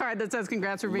Guy a card that says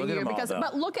congrats for being you.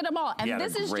 But look at them all. And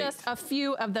this is just a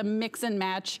few of the mix and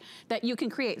match that you can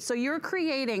create. So you're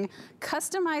creating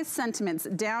customized sentiments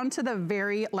down to the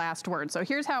very last word. So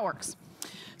here's how it works.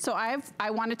 So I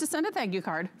wanted to send a thank you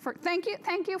card for thank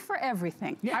you for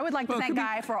everything. Yeah. I would like to thank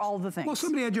Guy for all the things. Well,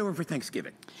 somebody had you over for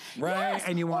Thanksgiving, right? Yes.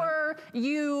 And or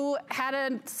you had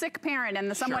a sick parent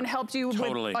and someone helped you with,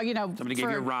 somebody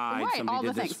gave you a ride, somebody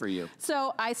did this for you.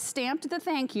 So I stamped the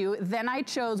thank you, then I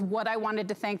chose what I wanted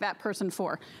to thank that person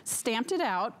for. Stamped it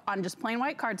out on just plain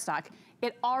white cardstock.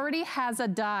 It already has a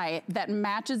die that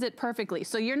matches it perfectly.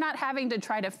 So you're not having to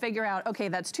try to figure out, okay,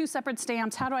 that's 2 separate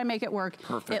stamps. How do I make it work?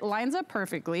 Perfect. It lines up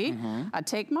perfectly. I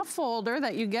take my folder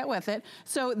that you get with it.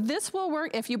 So this will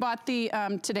work. If you bought the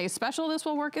Today's Special, this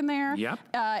will work in there. Yep.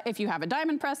 If you have a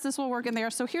Diamond Press, this will work in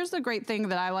there. So here's the great thing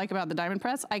that I like about the Diamond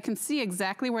Press. I can see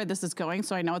exactly where this is going,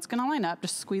 so I know it's gonna line up.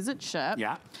 Just squeeze it shut.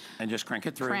 Yeah, and just crank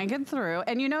it through. Crank it through.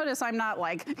 And you notice I'm not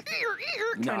like,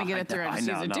 trying to get it through. I'm just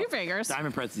using 2 fingers.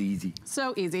 Diamond Press is easy.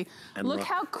 So easy. And look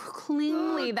how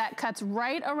cleanly that cuts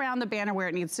right around the banner where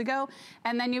it needs to go.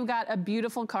 And then you've got a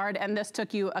beautiful card, and this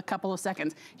took you a couple of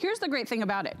seconds. Here's the great thing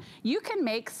about it. You can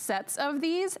make sets of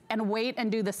these and wait and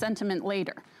do the sentiment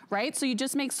later, right? So you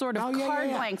just make sort of card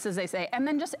blanks, as they say, and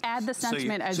then just add the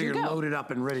sentiment as you go. So you're loaded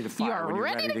up and ready to fire when you're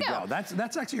ready to go.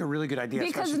 That's actually a really good idea,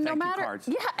 because no matter,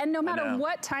 and no matter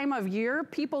what time of year,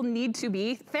 people need to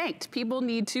be thanked. People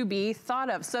need to be thought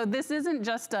of. So this isn't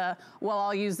just a, well,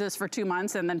 I'll use this for 2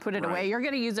 months and then put it away. You're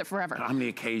gonna use it forever. How many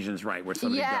occasions, right, where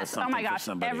somebody does something for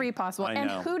somebody? Every possible. And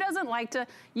who doesn't like to,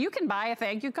 you can buy a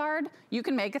thank you card, you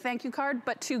can make a thank you card,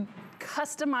 but to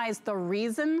customize the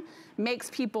reason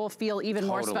makes people feel even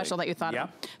more special that you thought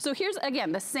of. So here's,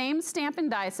 again, the same stamp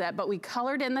and die set, but we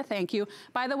colored in the thank you.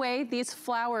 By the way, these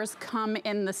flowers come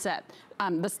in the set.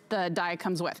 The die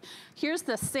comes with. Here's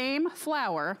the same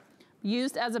flower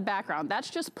used as a background. That's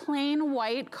just plain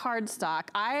white cardstock.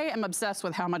 I am obsessed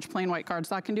with how much plain white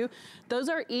cardstock can do. Those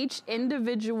are each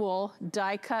individual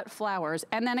die cut flowers.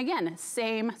 And then again,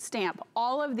 same stamp.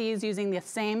 All of these using the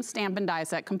same stamp and die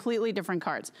set, completely different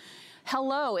cards.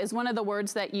 Hello is one of the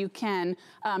words that you can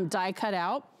die cut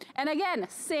out. And again,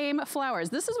 same flowers.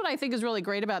 This is what I think is really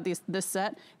great about this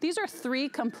set. These are 3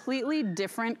 completely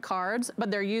different cards,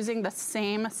 but they're using the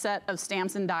same set of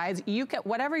stamps and dies. You can,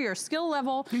 whatever your skill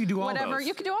level, you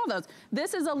can do all those.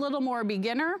 This is a little more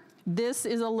beginner. This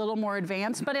is a little more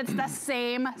advanced, but it's the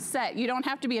same set. You don't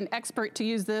have to be an expert to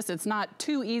use this. It's not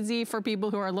too easy for people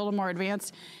who are a little more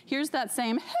advanced. Here's that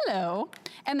same hello,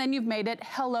 and then you've made it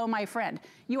hello, my friend.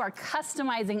 You are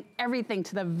customizing everything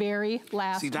to the very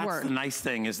last word. See, that's the nice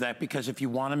thing, is that because if you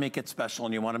want to make it special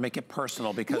and you want to make it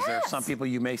personal, because there are some people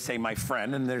you may say my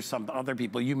friend, and there's some other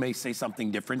people you may say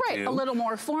something different to. A little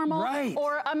more formal,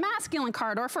 or a masculine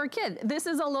card, or for a kid. This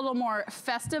is a little more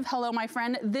festive, hello, my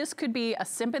friend. This could be a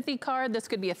sympathy card. This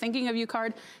could be a thinking of you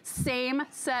card. Same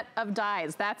set of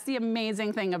dies. That's the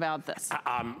amazing thing about this.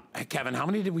 Kevin, how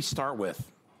many did we start with?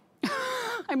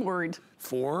 I'm worried.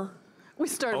 4? We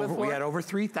started with 4. We had over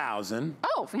 3,000.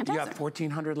 Oh, fantastic. You have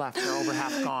 1,400 left. They're over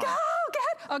half gone. Go,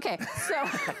 God. Okay, so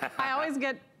I always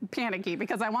get panicky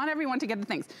because I want everyone to get the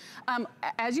things.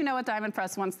 As you know at Diamond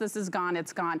Press, once this is gone,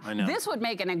 it's gone. I know. This would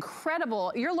make an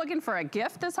incredible, you're looking for a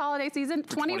gift this holiday season,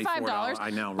 $25.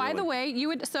 I know, By the way, you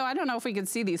would, so I don't know if we could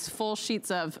see these full sheets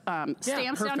of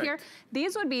stamps down here.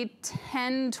 These would be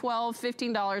 $10, $12,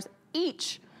 $15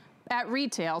 each at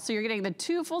retail. So you're getting the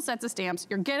 2 full sets of stamps,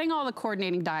 you're getting all the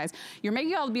coordinating dies, you're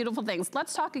making all the beautiful things.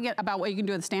 Let's talk again about what you can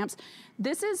do with stamps.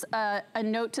 This is a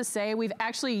note to say we've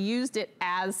actually used it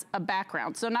as a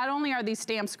background. So not only are these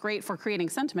stamps great for creating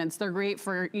sentiments, they're great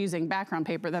for using background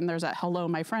paper. Then there's that hello,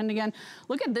 my friend again.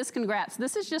 Look at this, congrats.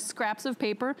 This is just scraps of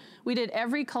paper. We did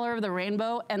every color of the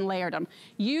rainbow and layered them.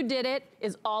 You did it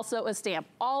is also a stamp.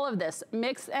 All of this,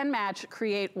 mix and match,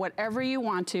 create whatever you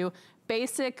want to.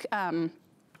 Basic,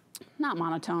 not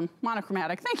monotone,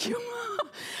 monochromatic, thank you.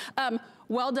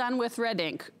 Well done with red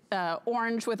ink,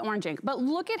 orange with orange ink. But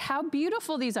look at how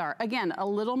beautiful these are. Again, a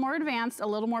little more advanced, a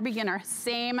little more beginner,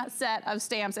 same set of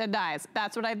stamps and dies.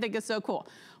 That's what I think is so cool.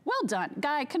 Well done.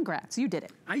 Guy, congrats, you did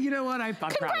it. You know what, I'm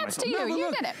proud of myself. Congrats to you,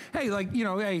 you did it. Hey, like, you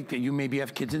know, hey, you maybe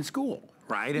have kids in school.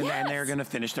 Right, and then they're gonna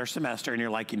finish their semester and you're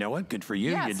like, you know what, good for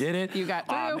you, you did it. You got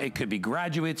through. It could be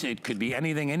graduates, it could be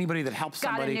anything, anybody that helps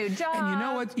somebody. Got a new job. And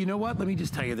you know what, let me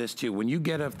just tell you this too. When you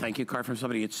get a thank you card from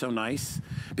somebody, it's so nice.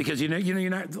 Because you're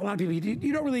not, a lot of people,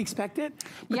 you don't really expect it.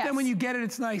 But then when you get it,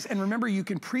 it's nice. And remember, you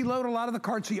can preload a lot of the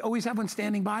cards, so you always have one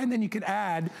standing by, and then you can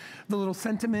add the little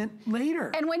sentiment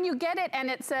later. And when you get it and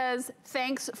it says,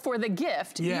 thanks for the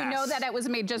gift, you know that it was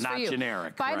made just for you. Not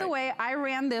generic, By the way, I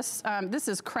ran this, this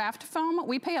is craft foam.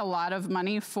 We pay a lot of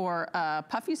money for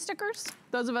puffy stickers.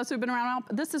 Those of us who've been around,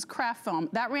 this is craft foam.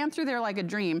 That ran through there like a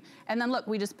dream. And then look,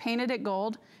 we just painted it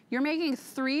gold. You're making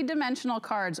 3-dimensional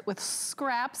cards with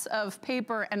scraps of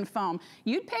paper and foam.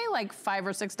 You'd pay like $5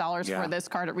 or $6 for this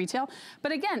card at retail.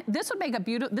 But again, this would make a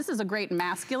beautiful, this is a great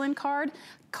masculine card.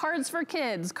 Cards for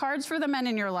kids, cards for the men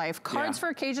in your life, cards for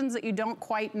occasions that you don't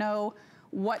quite know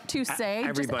what to say.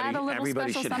 Just add a little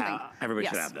special something. Everybody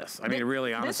should have this. I mean,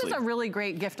 really, honestly. This is a really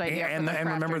great gift idea. And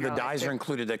remember, the dies are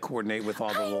included that coordinate with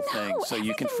all the little things. So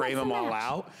you can frame them all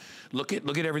out. Look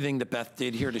at everything that Beth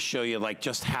did here to show you like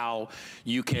just how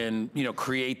you can, you know,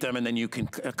 create them and then you can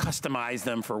customize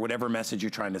them for whatever message you're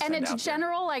trying to send out. And it's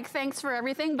general, like thanks for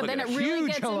everything, but then it really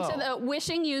gets into the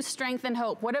wishing you strength and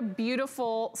hope. What a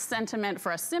beautiful sentiment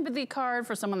for a sympathy card,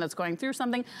 for someone that's going through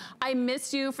something. I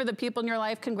miss you for the people in your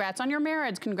life. Congrats on your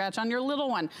marriage. Congrats on your little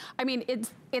one. I mean,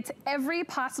 it's every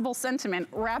possible sentiment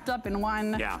wrapped up in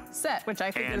one set, which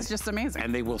I think is just amazing.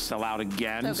 And they will sell out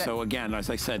again. So again, as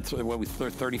I said, what we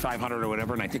 3,500 or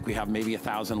whatever, and I think we have maybe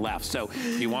 1,000 left. So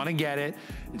if you want to get it,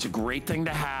 it's a great thing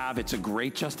to have. It's a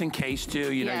great just in case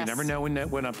too. You know, you never know when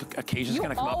an occasion's going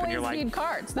to come up and you're like, you always need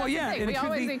cards. That's the thing. We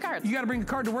always need cards. You got to bring the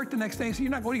card to work the next day. So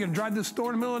you're not, what are you going to drive to the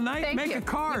store in the middle of the night? Make a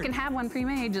card. You can have one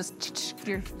pre-made. Just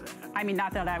I mean,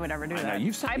 not that I would ever do that.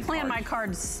 I plan my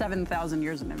cards 7,000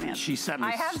 years in advance. She sent me.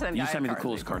 I have sent you sent me the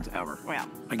coolest cards ever. Well,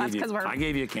 that's because I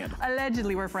gave you a candle.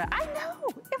 Allegedly, we're friends. I know.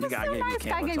 It was so nice.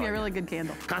 I gave you a really good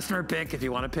candle. Customer pick if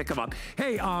you want to pick them up.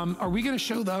 Hey, are we going to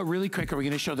show really quick? Are we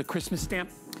going to show the Christmas stamp?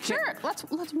 Sure. Let's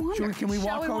wander. Can we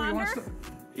walk over?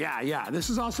 Yeah. Yeah. This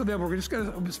is also available. We're just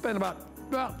going to spend about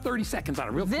 30 seconds on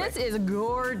it real quick. This is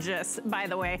gorgeous, by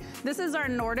the way. This is our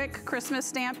Nordic Christmas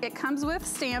stamp. It comes with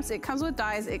stamps, it comes with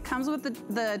dies, it comes with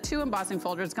the 2 embossing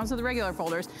folders, it comes with the regular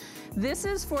folders. This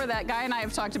is for that Guy and I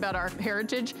have talked about our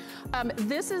heritage.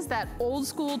 This is that old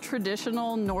school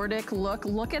traditional Nordic look.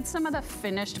 Look at some of the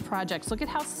finished projects. Look at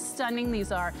how stunning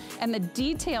these are and the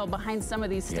detail behind some of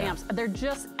these stamps. They're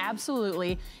just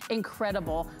absolutely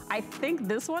incredible. I think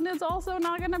this one is also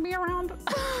not gonna be around.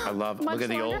 I love, look at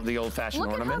the old fashioned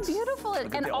look ornaments. Look at how beautiful it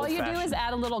is. And all you do is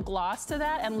add a little gloss to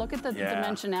that, and look at the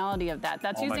dimensionality of that.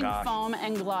 That's using foam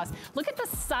and gloss. Look at the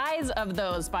size of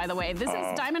those, by the way. This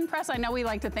is Diamond Press. I know we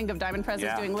like to think of Diamond Press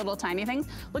as doing little tiny things.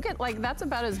 Look at, like, that's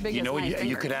about as big as my finger.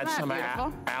 You could add some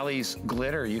Allie's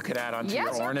glitter. You could add onto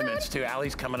your ornaments, too.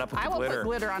 Allie's coming up with the glitter. I will put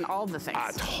glitter on all the things.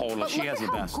 Totally. She has the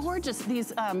best. Look at how gorgeous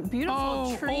these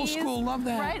beautiful trees. Old school. Love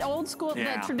that. Right? Old school.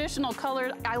 The traditional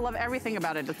colors. I love everything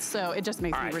about it. It just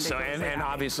makes me ridiculous. So, and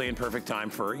obviously in perfect time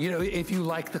for, if you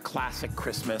like the classic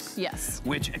Christmas. Yes.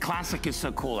 Which classic is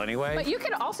so cool anyway. But you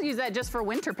could also use that just for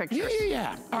winter pictures.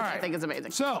 Yeah. All right. I think it's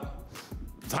amazing. So,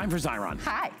 time for Xyron.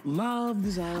 Hi. Love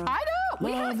the Xyron. I know.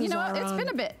 You know what? It's been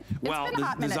a bit. It's been a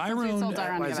hot minute since we sold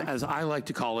Xyron, as I like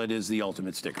to call it, is the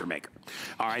ultimate sticker maker.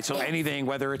 All right, so anything,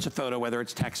 whether it's a photo, whether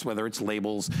it's text, whether it's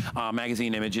labels,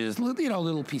 magazine images,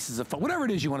 little pieces of fun, whatever it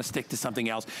is you want to stick to something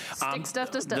else. Stick stuff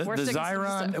to stuff. The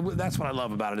Xyron, that's what I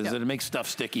love about it, is that it makes stuff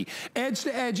sticky.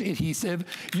 Edge-to-edge adhesive.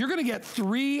 You're going to get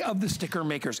 3 of the sticker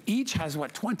makers. Each has,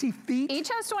 what, 20 feet? Each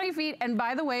has 20 feet, and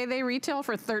by the way, they retail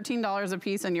for $13 a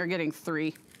piece, and you're getting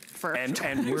 3.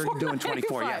 And we're doing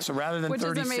 24, yeah. So rather than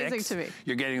 36, is amazing to me.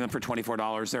 You're getting them for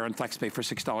 $24. They're on FlexPay for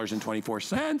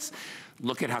 $6.24.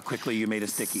 Look at how quickly you made a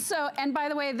sticky. So, and by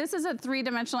the way, this is a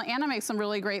 3-dimensional. Anna makes some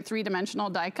really great 3-dimensional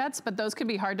die cuts, but those could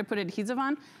be hard to put adhesive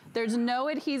on. There's no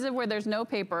adhesive where there's no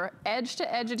paper.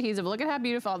 Edge-to-edge adhesive. Look at how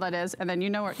beautiful that is, and then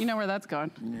you know where that's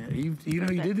going. Yeah, you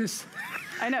did this.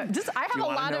 I know. I have a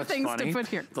lot of things to put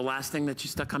here. The last thing that you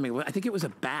stuck on me, I think it was a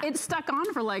bat. It stuck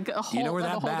on for like a whole. You know where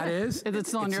that bat is? Is it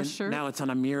still on your shirt? No, it's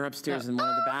on a mirror upstairs in one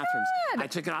of the bathrooms. Good. I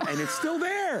took it out, and it's still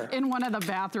there. In one of the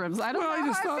bathrooms. I don't know I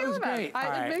just how thought I feel it was about great. It. All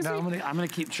right, now I'm gonna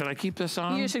keep. Should I keep this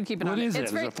on? You should keep it on. What is it?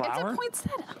 Is it a flower? It's a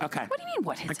poinsettia. Okay. What do you mean?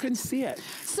 What is it? I couldn't see it.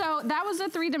 So that was a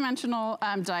 3-dimensional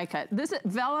die cut. This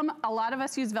vellum. A lot of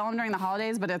us use vellum during the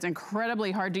holidays, but it's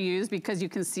incredibly hard to use because you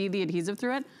can see the adhesive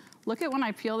through it. Look at when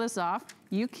I peel this off.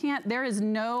 You can't, there is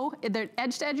no, there's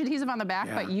edge-to-edge adhesive on the back,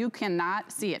 but you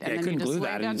cannot see it. And then you just glue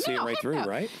that and you see it right through,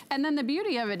 right? And then the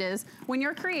beauty of it is, when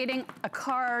you're creating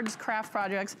cards, craft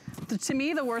projects, to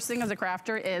me, the worst thing as a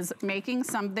crafter is making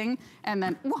something and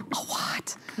then,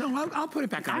 what? No, I'll put it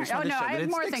back on. I have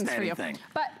more things for you.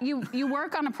 But you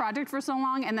work on a project for so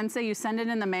long, and then say you send it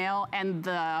in the mail and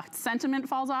the sentiment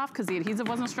falls off because the adhesive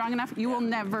wasn't strong enough, you will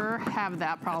never have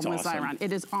that problem with Xyron.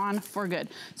 It is on for good.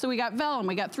 So we got vellum,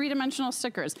 we got 3-dimensional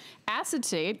stickers.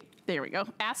 Acetate, there we go.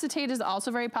 Acetate is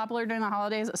also very popular during the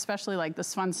holidays, especially like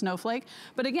this fun snowflake.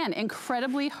 But again,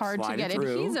 incredibly hard to get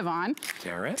adhesive on.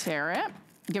 Tear it. Tear it.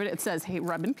 Give it, it says, hey,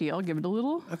 rub and peel. Give it a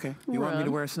little Okay. You want me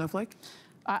to wear a snowflake?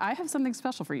 I have something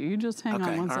special for you. You just hang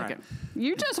on one second.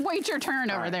 You just wait your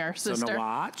turn over there, sister. So no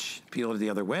watch, peel it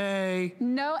the other way.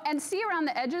 No, and see around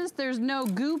the edges, there's no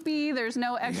goopy, there's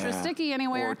no extra sticky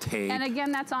anywhere. Or tape. And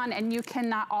again, that's on, and you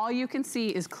cannot, all you can see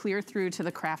is clear through to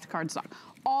the craft cardstock.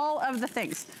 All of the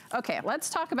things. Okay,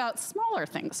 let's talk about smaller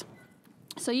things.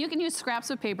 So you can use scraps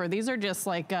of paper. These are just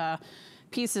like,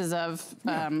 pieces of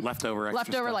leftover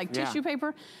like tissue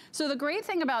paper. So the great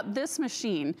thing about this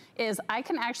machine is I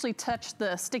can actually touch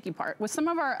the sticky part. With some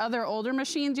of our other older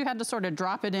machines, you had to sort of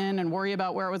drop it in and worry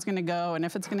about where it was gonna go and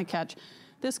if it's gonna catch.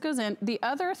 This goes in. The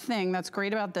other thing that's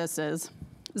great about this is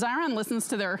Xyron listens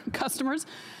to their customers.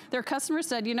 Their customers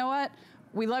said, you know what?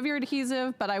 We love your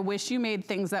adhesive, but I wish you made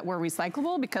things that were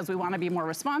recyclable because we want to be more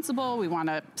responsible. We want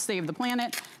to save the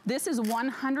planet. This is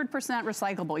 100%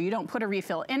 recyclable. You don't put a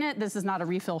refill in it. This is not a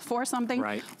refill for something.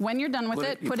 Right. When you're done with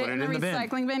it, put it in the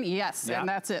recycling bin. Yes, and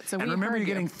that's it. So and remember, you're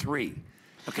getting 3.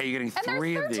 Okay, you're getting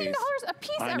 3 of these. And they're $13 a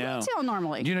piece at retail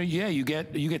normally. You know, you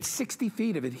get 60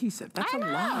 feet of adhesive. That's a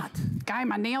lot. Guy,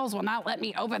 my nails will not let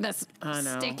me open this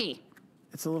sticky.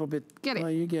 It's a little bit. Get it. Well,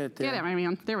 you get there. Get it, my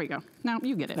man. There we go. No,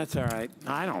 you get it. That's all right.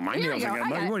 I don't mind nails. What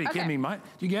are you kidding me?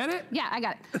 You get it? Yeah, I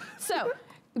got it. So,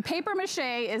 paper mache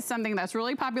is something that's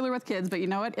really popular with kids, but you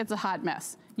know what? It's a hot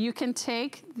mess. You can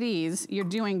take these, you're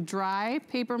doing dry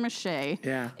paper mache.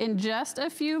 In just a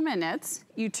few minutes,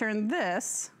 you turn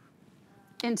this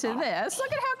into this.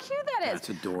 Look at how cute that is. That's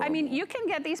adorable. I mean, you can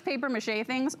get these paper mache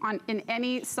things in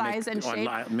any size and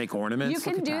shape. Make ornaments.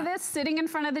 You can do this sitting in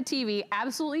front of the TV,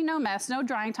 absolutely no mess, no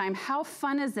drying time. How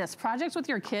fun is this? Projects with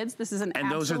your kids, this is an absolute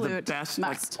must. And those are the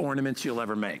best ornaments you'll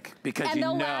ever make because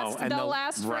they'll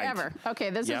last forever.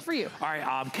 Okay, this is for you. All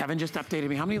right, Kevin just updated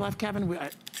me. How many left, Kevin?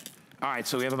 All right,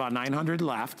 so we have about 900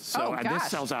 left. So this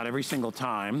sells out every single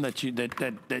time that you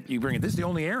bring it. This is the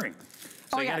only airing.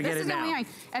 So you gotta get it now.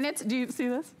 And it's, do you see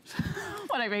this?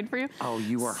 What I made for you? Oh,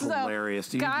 you are hilarious.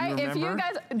 Do you remember? If you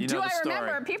guys, do I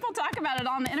remember? People talk about it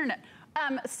on the internet.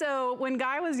 So when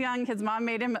Guy was young, his mom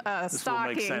made him a stocking. This will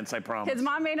make sense, I promise. His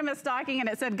mom made him a stocking and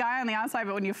it said Guy on the outside,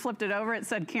 but when you flipped it over, it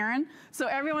said Karen. So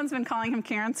everyone's been calling him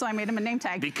Karen, so I made him a name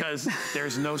tag. Because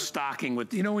there's no stocking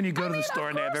with, you know when you go to the store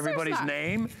and they have everybody's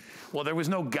name? Well, there was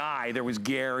no Guy, there was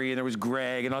Gary, and there was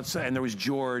Greg, and there was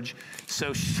George.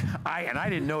 So I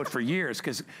didn't know it for years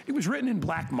because it was written in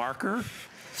black marker.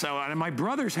 So and my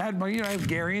brothers had, I have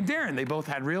Gary and Darren. They both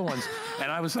had real ones. And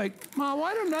I was like, Mom,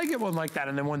 why don't I get one like that?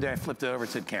 And then one day I flipped it over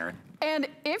and said Karen. And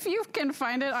if you can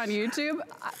find it on YouTube,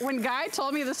 when Guy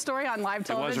told me the story on live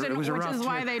television, which is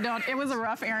why they don't, it was a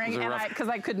rough airing, because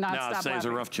I could not stop laughing. It was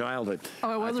a rough childhood.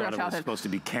 Oh, it was a rough childhood. I thought it was supposed to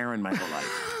be Karen my whole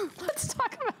life. Let's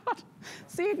talk about,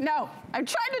 no, I'm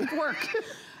trying to work.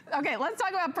 Okay, let's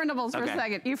talk about printables for a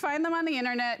second. You find them on the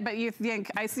internet, but you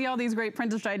think, I see all these great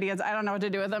Pinterest ideas, I don't know what to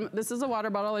do with them. This is a water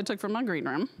bottle I took from my green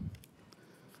room.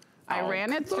 I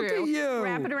ran it through,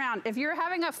 wrap it around. If you're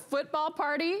having a football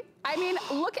party, I mean,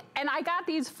 look, and I got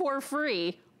these for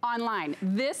free online.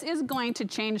 This is going to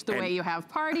change the way you have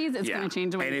parties. It's going to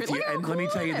change the way you feel. And let me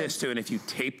tell you this too, and if you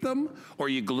tape them or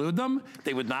you glued them,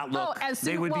 they would not look,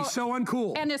 they would be so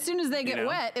uncool. And as soon as they get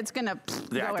wet, it's gonna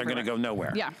they're gonna go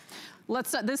nowhere. Yeah.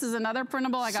 This is another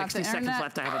printable I got 60 seconds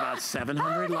left. I have about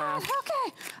 700 left.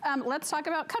 Okay. Let's talk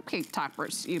about cupcake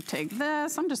toppers. You take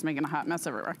this. I'm just making a hot mess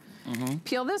everywhere.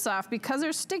 Peel this off. Because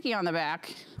they're sticky on the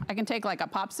back, I can take like a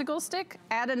popsicle stick,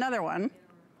 add another one.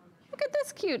 Look at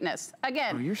this cuteness.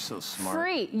 Again, oh, you're so smart.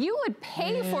 Free. You would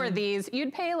pay for these.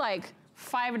 You'd pay like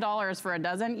 $5 for a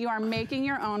dozen. You are making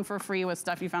your own for free with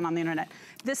stuff you found on the internet.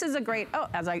 This is a great,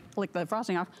 as I lick the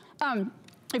frosting off.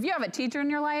 If you have a teacher in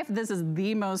your life, this is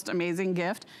the most amazing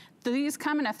gift. These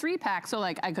come in a 3-pack, so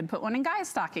like I could put one in Guy's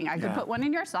stocking, I could put one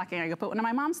in your stocking, I could put one in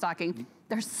my mom's stocking.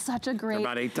 They're such a great... They're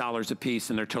about $8 a piece,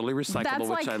 and they're totally recyclable,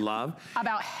 which I love.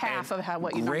 About half of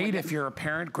what you Great if you're a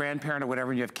parent, grandparent, or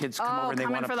whatever, and you have kids come over and they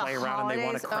want to play around and they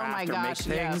want to craft or make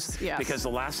things. Because the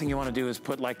last thing you want to do is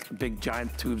put like big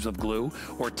giant tubes of glue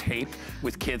or tape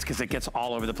with kids because it gets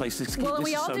all over the place. Well,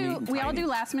 we all do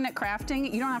last minute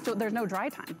crafting. You don't have to, there's no dry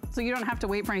time. So you don't have to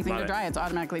wait for anything to dry. It's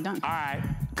automatically done. All right.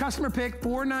 Customer pick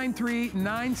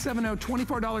 493-970,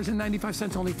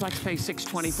 $24.95 only, flex pay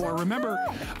 $6.24. Remember,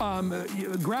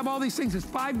 grab all these things. It's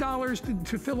 $5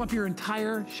 to fill up your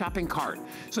entire shopping cart.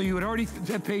 So you would already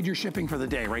have paid your shipping for the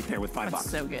day right there with $5. That's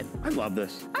so good. I love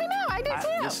this. I know, I did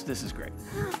too. This is great.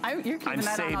 You're keeping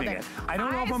that on all day. It. I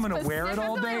don't know if I'm going to wear it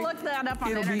all day. I looked that up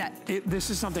on the internet. This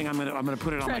is something I'm going to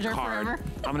put it on my card. Forever.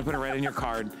 I'm going to put it right in your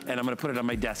card, and I'm going to put it on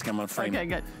my desk. I'm going to frame it. Okay,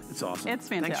 good. It's awesome. It's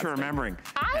fantastic. Thanks for remembering.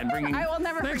 I will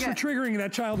never forget. Thanks for triggering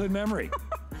that childhood memory.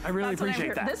 I really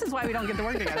appreciate that. This is why we don't get to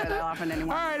work together that often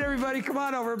anymore. All right, everybody, come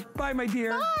on over. Bye, my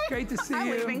dear. Bye. Great to see you. I'm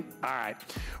leaving. All right,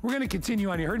 we're going to continue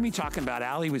on. You heard me talking about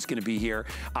Allie was going to be here,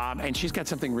 and she's got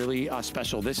something really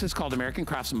special. This is called American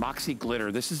Crafts Moxie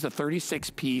Glitter. This is the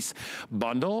 36-piece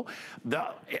bundle.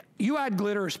 You add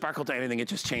glitter or sparkle to anything, it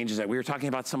just changes it. We were talking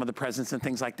about some of the presents and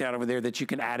things like that over there that you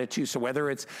can add it to. So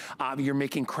whether it's you're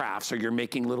making crafts or you're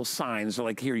making little signs, or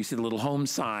like here you see the little home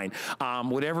sign,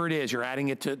 whatever it is, you're adding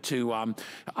it to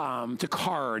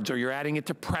cards, or you're adding it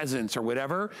to presents or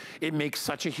whatever, it makes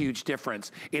such a huge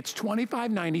difference. It's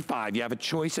 $25.95. You have a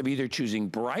choice of either choosing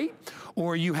bright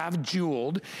or you have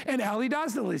jeweled. And Allie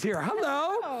Dosdell is here.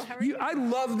 Hello. Hello. How are you? I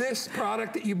love this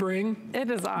product that you bring.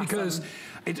 It is awesome. Because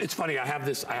it's funny, I have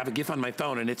a GIF on my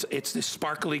phone, and it's this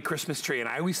sparkly Christmas tree, and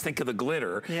I always think of the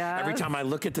glitter every time I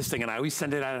look at this thing, and I always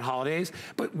send it out at holidays,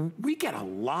 but we get a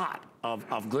lot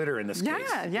of glitter in this case.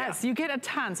 Yes, you get a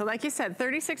ton. So like you said,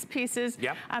 36 pieces.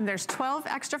 Yep. There's 12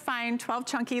 extra fine, 12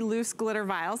 chunky loose glitter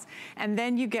vials, and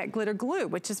then you get glitter glue,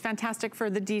 which is fantastic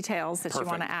for the details that you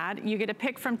want to add. You get a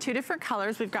pick from 2 different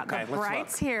colors. We've got the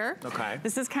brights here. Okay.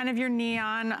 This is kind of your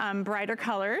neon, brighter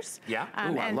colors. Yeah.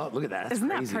 Ooh, I love, look at that. That's isn't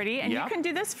crazy. That pretty? And you can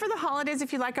do this for the holidays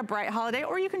if you like a bright holiday,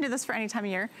 or you can do this for any time of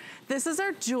year. This is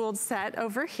our jeweled set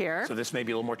over here. So this may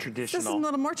be a little more traditional. This is a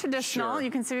little more traditional. Sure.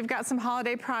 You can see we've got some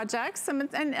holiday projects, and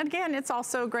again, it's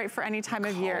also great for any time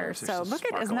of year. So look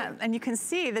at, isn't that, and you can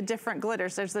see the different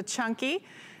glitters. There's the chunky,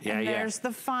 and there's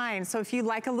the fine. So if you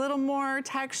like a little more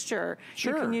texture,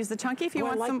 you can use the chunky. If you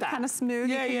want some kind of smooth,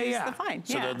 you can use the fine.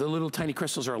 So the little tiny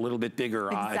crystals are a little bit bigger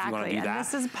if you want to do that. And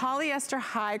this is polyester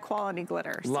high quality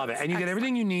glitter. Love it. And you get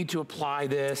everything you need to apply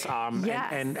this.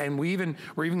 And we're even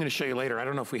going to show you later. I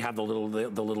don't know if we have the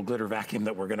little glitter vacuum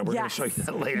that we're going to show you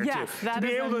that later too. That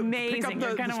is amazing.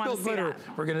 You're going to want to see that.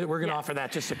 We're going to offer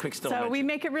that, just a quick still. So we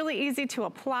make it really easy to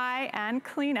apply and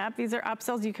clean up. These are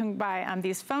upsells. You can buy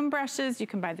these foam brushes. You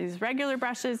can buy these regular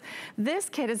brushes. This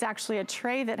kit is actually a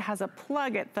tray that has a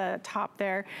plug at the top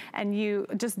there, and you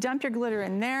just dump your glitter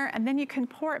in there, and then you can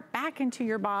pour it back into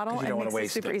your bottle. You don't want to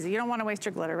waste it. Super easy. You don't want to waste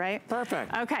your glitter, right?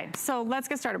 Perfect. Okay, so let's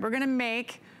get started. We're going to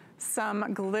make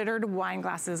some glittered wine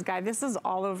glasses. Guy, this is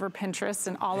all over Pinterest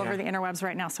and all over the interwebs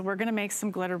right now. So we're gonna make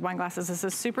some glittered wine glasses. This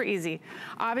is super easy.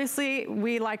 Obviously,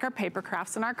 we like our paper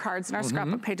crafts and our cards and our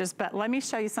scrapbook pages, but let me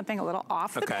show you something a little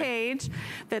off the page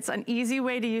that's an easy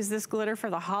way to use this glitter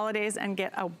for the holidays and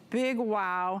get a big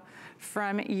wow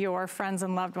from your friends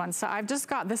and loved ones. So I've just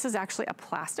got, this is actually a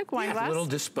plastic wine glass. A little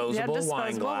disposable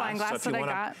wine glass. So if you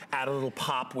want to add a little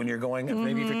pop when you're going,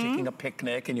 maybe if you're taking a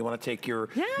picnic and you want to take your,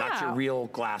 not your real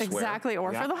glassware. Exactly,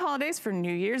 or for the holidays, for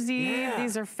New Year's Eve,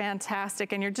 these are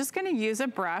fantastic. And you're just gonna use a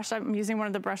brush. I'm using one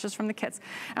of the brushes from the kits.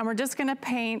 And we're just gonna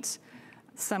paint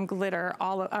some glitter,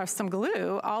 some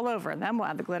glue all over, then we'll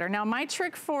add the glitter. Now my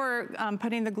trick for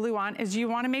putting the glue on is you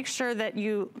wanna make sure that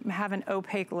you have an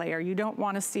opaque layer. You don't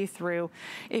wanna see through.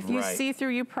 If you see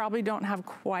through, you probably don't have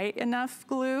quite enough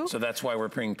glue. So that's why we're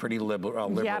being pretty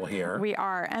liberal here. We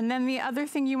are. And then the other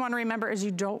thing you wanna remember is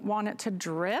you don't want it to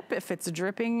drip. If it's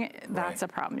dripping, that's a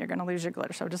problem. You're gonna lose your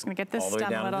glitter. So we're just gonna get this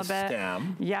stem a little bit.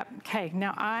 Yep, okay,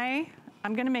 now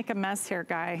I'm gonna make a mess here,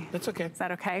 Guy. That's okay. Is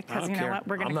that okay? Because you know what,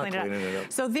 we're gonna clean it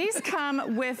up. So these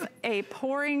come with a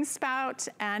pouring spout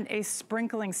and a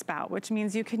sprinkling spout, which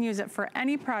means you can use it for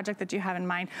any project that you have in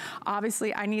mind.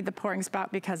 Obviously, I need the pouring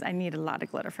spout because I need a lot of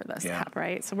glitter for this cup,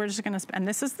 right? So we're just gonna, and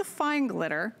this is the fine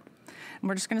glitter. And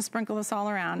we're just gonna sprinkle this all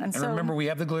around. And so remember, we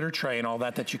have the glitter tray and all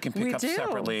that you can pick up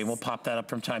separately, and we'll pop that up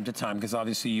from time to time, because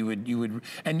obviously you would,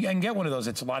 and get one of those.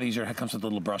 It's a lot easier. It comes with a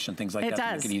little brush and things like that. It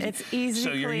does. To make it easy. It's easy.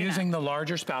 So you're using the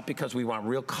larger spout because we want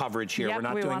real coverage here. We're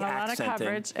not doing accenting. We want a lot of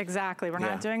coverage. Exactly. We're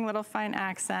not doing little fine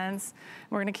accents.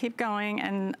 We're gonna keep going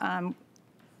and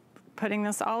putting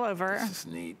this all over. This is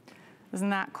neat.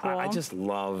 Isn't that cool? I just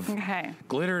love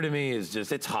glitter. To me is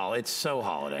just, it's so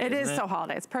holiday. It is so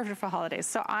holiday. It's perfect for holidays.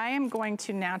 So I am going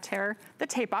to now tear the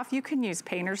tape off. You can use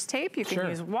painter's tape. You can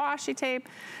use washi tape,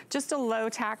 just a low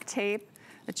tack tape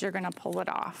that you're gonna pull it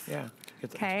off.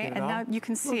 Okay, and now you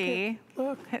can see,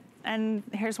 and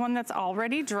here's one that's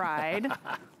already dried.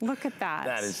 Look at that.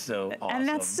 That is so awesome. And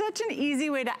that's such an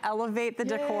easy way to elevate the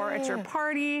decor at your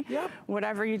party,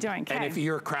 whatever you're doing. And if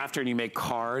you're a crafter and you make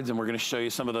cards, and we're gonna show you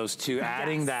some of those too,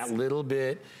 adding that little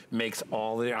bit makes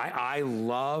all the, I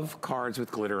love cards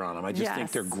with glitter on them. I just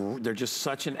think they're just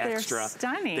such an extra. They're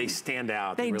stunning. They stand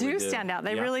out. They really do stand out.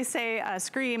 They really say,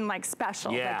 scream like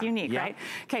special, like unique, right?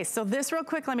 Okay, so this real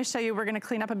quick, let me show you. We're gonna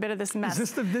clean up a bit of this mess.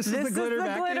 This is the glitter vac? This is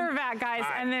the glitter vac, guys,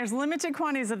 and there's limited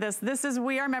quantities of this. This is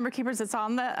We Are Member Keepers. It's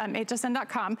on the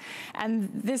hsn.com, and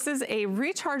this is a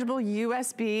rechargeable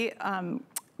USB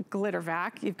glitter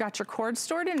vac. You've got your cord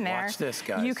stored in there. Watch this,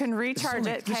 guys. You can recharge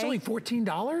it. This is only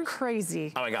 $14?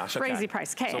 Crazy. Oh my gosh, Crazy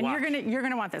price. Okay, so and you're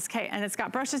gonna want this. Okay, and it's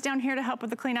got brushes down here to help with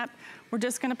the cleanup. We're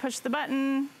just gonna push the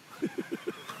button. Look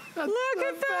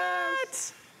at that.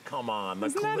 Come on.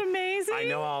 Isn't that amazing? I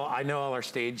know all our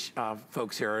stage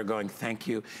folks here are going, thank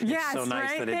you. It's so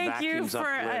nice that it vacuums up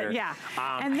glitter.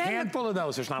 And then handful of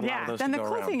those. There's not a lot of those to go around. Then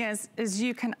the cool thing is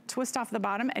you can twist off the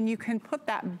bottom and you can put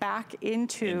that back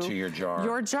into your jar.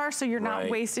 Your jar, so you're not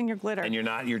wasting your glitter. And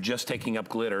you're just taking up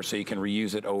glitter, so you can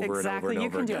reuse it over and over and over again. You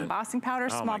can do embossing powder,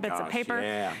 small bits of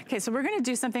paper. Okay, so we're gonna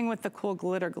do something with the cool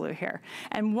glitter glue here.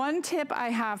 And one tip I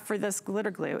have for this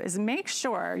glitter glue is make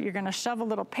sure you're gonna shove a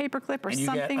little paper clip or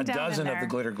something down in there. A dozen of the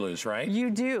glitter glues, right? You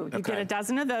do. You get a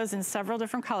dozen of those in several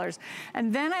different colors.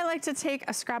 And then I like to take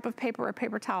a scrap of paper or a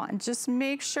paper towel and just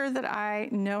make sure that I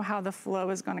know how the flow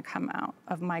is going to come out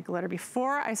of my glitter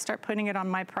before I start putting it on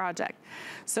my project.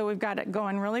 So we've got it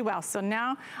going really well. So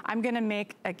now I'm going to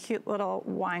make a cute little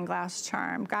wine glass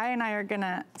charm. Guy and I are going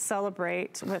to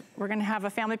celebrate we're going to have a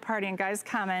family party, and Guy's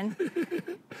coming.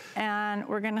 And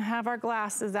we're going to have our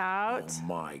glasses out. Oh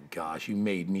my gosh, you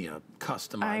made me a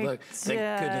customized. Look, thank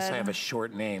goodness I have a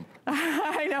short name.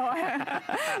 I know.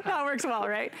 That works well,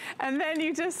 right? And then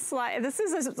you just slide. This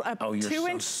is a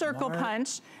 2-inch circle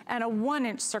punch and a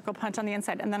 1-inch circle punch on the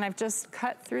inside. And then I've just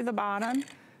cut through the bottom,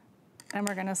 and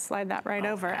we're gonna slide that right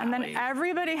over. And then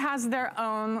everybody has their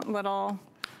own little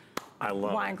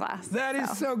wine glass. That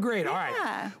is so great. All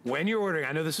right. When you're ordering,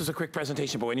 I know this is a quick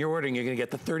presentation, but when you're ordering, you're going to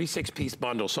get the 36-piece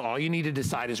bundle. So all you need to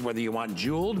decide is whether you want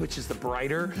jeweled, which is the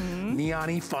brighter,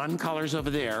 neon-y, fun colors over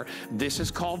there. This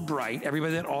is called Bright.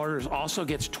 Everybody that orders also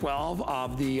gets 12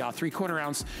 of the 3/4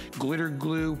 ounce glitter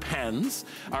glue pens,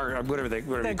 or whatever they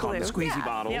call them, the squeezy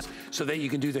bottles, so that you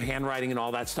can do the handwriting and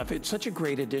all that stuff. It's such a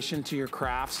great addition to your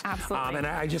crafts. Absolutely. And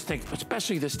I just think,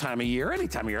 especially this time of year, any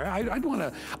time of year, I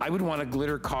would want a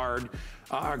glitter card.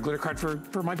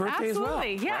 For my birthday as well.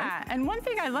 Absolutely, yeah. Right? And one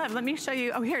thing I love, let me show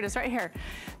you, oh, here it is right here.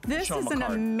 This is an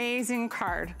amazing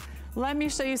card. Let me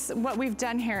show you what we've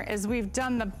done here is we've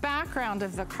done the background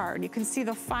of the card. You can see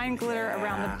the fine glitter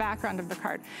around the background of the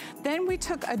card. Then we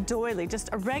took a doily, just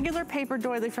a regular paper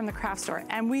doily from the craft store,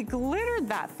 and we glittered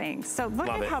that thing. So look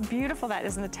at how beautiful that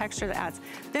is and the texture that adds.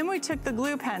 Then we took the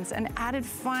glue pens and added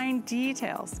fine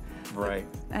details. Right,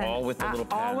 all with the little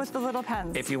pens. All with the little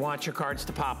pens. If you want your cards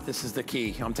to pop, this is the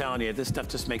key. I'm telling you, this stuff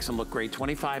just makes them look great.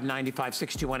 $25.95,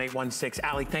 621-816.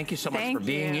 Allie, thank you so much for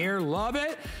being here. Love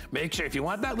it. Make sure, if you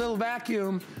want that little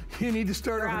vacuum, you need to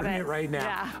start ordering it right now.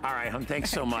 Yeah. All right, hon,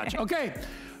 thanks so much. Okay.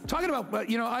 Talking about,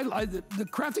 you know, the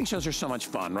crafting shows are so much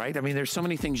fun, right? I mean, there's so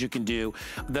many things you can do.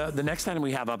 The next item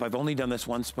we have up, I've only done this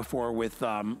once before with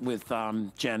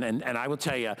Jen, and I will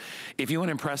tell you, if you want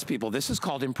to impress people, this is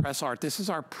called Impress Art. This is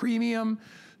our premium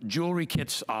jewelry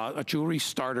kits, a jewelry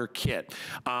starter kit.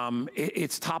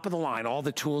 It's top of the line. All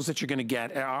the tools that you're going to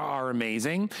get are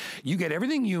amazing. You get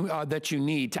everything that you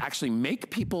need to actually make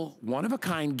people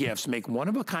one-of-a-kind gifts, make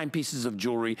one-of-a-kind pieces of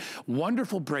jewelry,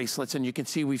 wonderful bracelets, and you can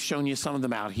see we've shown you some of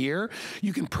them out here.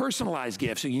 You can personalize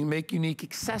gifts, so you make unique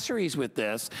accessories with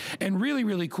this, and really,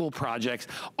 really cool projects.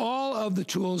 All of the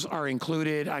tools are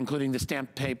included, including the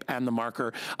stamp tape and the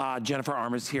marker. Jennifer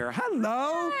Armour's here.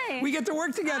 Hello. Hi. We get to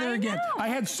work together again. I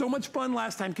had so much fun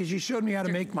last time because you showed me how to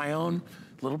make my own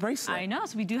little bracelet. I know,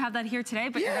 so we do have that here today,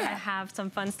 but you're gonna have some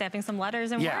fun stamping some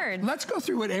letters and words. Let's go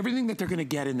through everything that they're gonna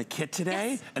get in the kit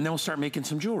today, and then we'll start making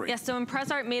some jewelry. Yes, so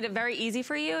Impress Art made it very easy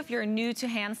for you. If you're new to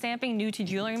hand stamping, new to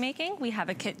jewelry making, we have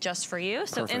a kit just for you.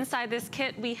 So inside this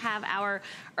kit, we have our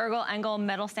Ergel Engel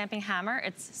metal stamping hammer.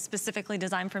 It's specifically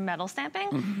designed for metal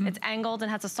stamping. It's angled and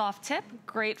has a soft tip,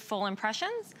 great full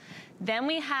impressions. Then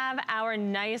we have our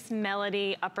nice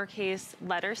Melody uppercase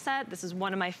letter set. This is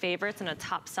one of my favorites and a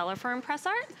top seller for Impress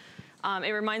Art.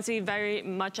 It reminds me very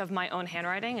much of my own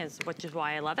handwriting, which is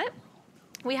why I love it.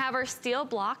 We have our steel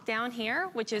block down here,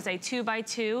 which is a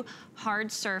 2x2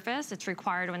 hard surface. It's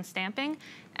required when stamping.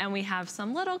 And we have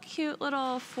some little cute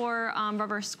little 4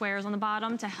 rubber squares on the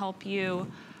bottom to help you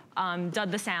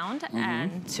dud the sound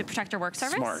and to protect your work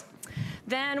surface. Smart.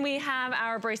 Then we have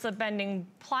our bracelet bending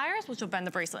pliers, which will bend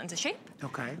the bracelet into shape.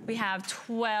 Okay. We have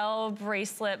 12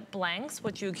 bracelet blanks,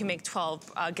 which you can make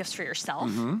 12 gifts for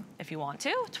yourself if you want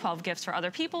to, 12 gifts for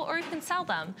other people, or you can sell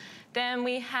them. Then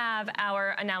we have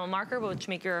our enamel marker, which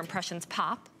make your impressions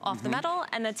pop off the metal,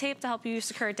 and the tape to help you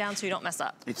secure it down so you don't mess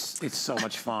up. It's so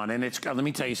much fun, and let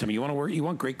me tell you something. You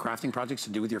want great crafting projects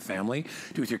to do with your family,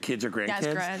 do with your kids or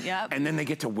grandkids, and then they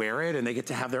get to wear it, and they get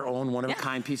to have their own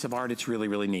one-of-a-kind piece of art. It's really,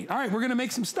 really neat. All right, we're gonna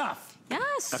make some stuff. Yeah,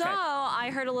 so I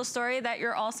heard a little story that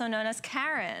you're also known as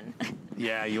Karen.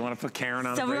 Yeah, you want to put Karen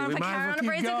on a bracelet? So we want to put Karen on a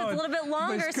bracelet. It's a little bit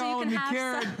longer, so you can have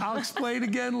Karen. I'll explain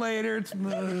again later.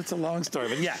 It's a long story,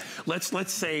 but yeah,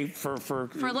 let's say for a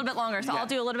little bit longer. So I'll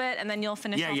do a little bit, and then you'll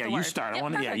finish off the word. You start.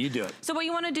 You do it. So what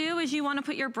you want to do is you want to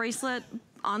put your bracelet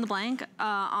on the blank,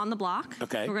 on the block.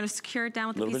 Okay. We're going to secure it down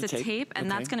with a piece of tape,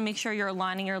 and that's going to make sure you're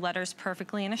aligning your letters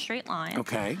perfectly in a straight line.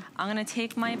 Okay. I'm going to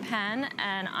take my pen,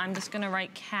 and I'm just going to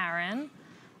write Karen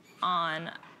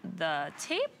on the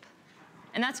tape,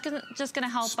 and that's just going to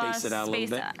help us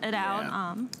space it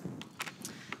out.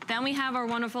 Then we have our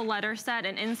wonderful letter set,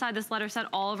 and inside this letter set,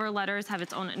 all of our letters have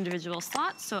its own individual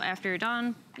slots. So after you're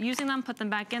done using them, put them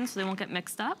back in so they won't get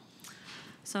mixed up.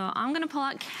 So I'm gonna pull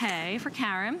out K for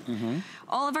Karen.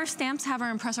 All of our stamps have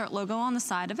our Impress Art logo on the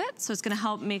side of it, so it's gonna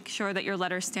help make sure that your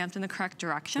letter's stamped in the correct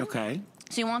direction. Okay.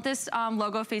 So you want this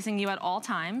logo facing you at all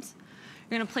times.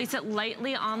 You're gonna place it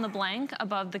lightly on the blank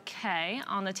above the K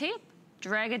on the tape,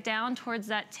 drag it down towards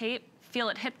that tape, feel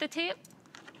it hit the tape,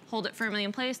 hold it firmly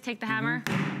in place, take the hammer,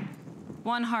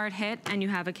 one hard hit, and you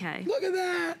have a K. Look at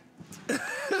that.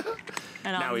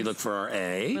 Now we look for our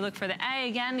A. We look for the A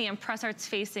again. The Impress Art's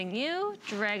facing you.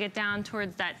 Drag it down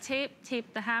towards that tape.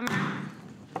 Tape the hammer.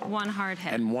 One hard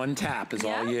hit. And one tap is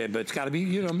all you, but it's got to be,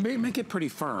 you know, make it pretty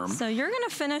firm. So you're going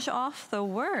to finish off the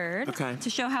word to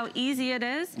show how easy it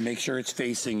is. Make sure it's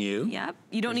facing you. Yep.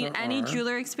 You don't need any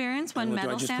jewelry experience when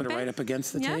metal stamping. Do I just put it right up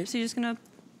against the tape? Yep. So you're just going to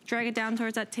drag it down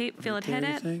towards that tape. Feel it hit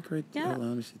it. Hold on,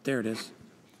 let me see. There it is.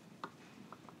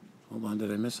 Hold on,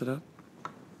 did I mess it up?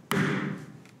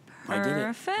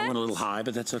 Perfect. I went a little high,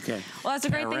 but that's okay. Well, that's a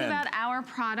great thing about our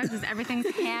product is everything's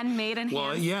handmade and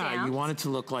hand stamped. Yeah, you want it to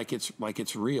look like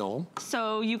it's real.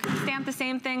 So you can stamp the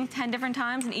same thing 10 different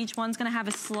times, and each one's gonna have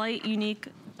a slight, unique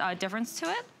difference to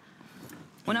it.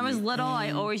 When I was little, I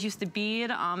always used to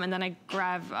bead, and then I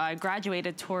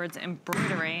graduated towards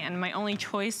embroidery, and my only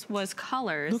choice was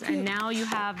colors. And now you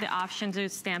have the option to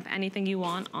stamp anything you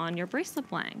want on your bracelet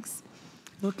blanks.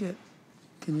 Look at,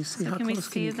 can you see how close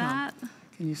can you come?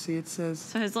 Can you see it says?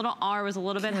 So his little R was a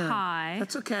little bit high.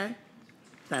 That's okay.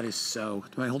 That is so,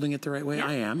 am I holding it the right way? Yeah.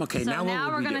 I am. Okay, so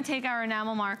now we're gonna take our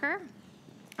enamel marker,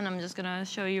 and I'm just gonna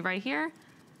show you right here.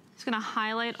 Just gonna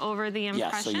highlight over the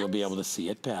impression. Yeah, so you'll be able to see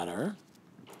it better.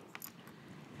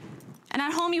 And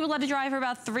at home, you would let it dry for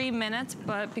about 3 minutes,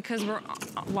 but because we're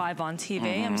live on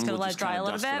TV, I'm just gonna let it dry a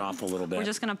little bit. Dust it off a little bit. We're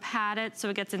just gonna pat it so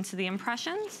it gets into the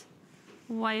impressions.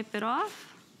 Wipe it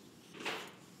off.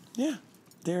 Yeah,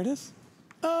 there it is.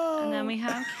 Oh. And then we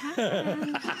have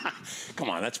Karen. Come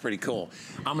on, that's pretty cool.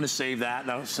 I'm gonna save that.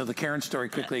 Now, so the Karen story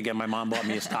quickly again, my mom bought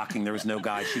me a stocking. There was no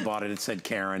guy. She bought it, it said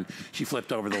Karen. She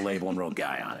flipped over the label and wrote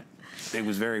guy on it. It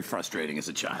was very frustrating as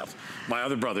a child. My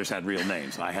other brothers had real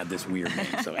names. I had this weird name.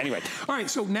 So anyway, all right,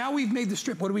 so now we've made the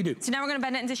strip. What do we do? So now we're gonna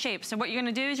bend it into shape. So what you're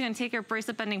gonna do is you're gonna take your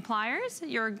bracelet bending pliers.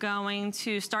 You're going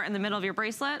to start in the middle of your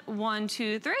bracelet. 1,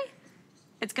 2, 3.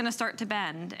 It's gonna start to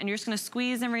bend. And you're just gonna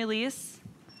squeeze and release,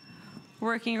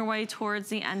 working your way towards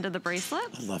the end of the bracelet.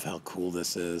 I love how cool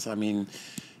this is. I mean,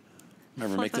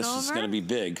 remember, this is gonna be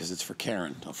big because it's for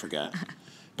Karen, don't forget.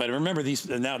 But remember,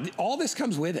 now all this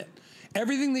comes with it.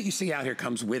 Everything that you see out here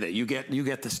comes with it. You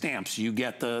get the stamps, you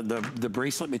get the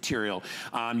bracelet material,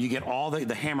 you get all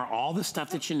the hammer, all the stuff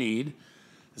that you need.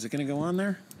 Is it gonna go on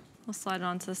there? We'll slide it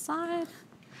onto the side.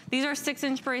 These are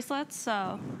 6-inch bracelets,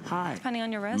 so depending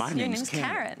on your wrist, your name's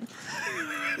Karen.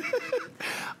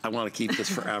 I want to keep this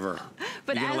forever.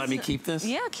 But you gonna let me keep this?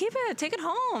 Yeah, keep it. Take it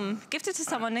home. Gift it to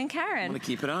someone named Karen. I'm gonna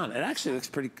keep it on. It actually looks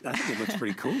pretty. I think it looks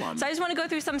pretty cool on me. So I just want to go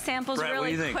through some samples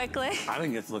really quickly. I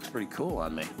think it looks pretty cool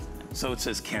on me. So it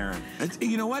says Karen.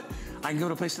 You know what? I can go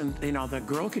to a place and the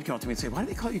girl could come up to me and say, "Why do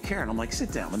they call you Karen?" I'm like,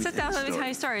 "Sit down. Let me tell you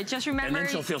a story." Just remember. And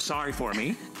then she'll feel sorry for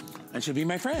me. And she'll be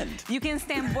my friend. You can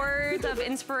stamp words of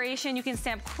inspiration. You can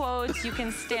stamp quotes. You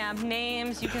can stamp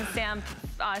names. You can stamp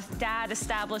dad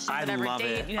established in whatever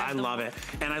date you have. I love it.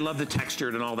 And I love the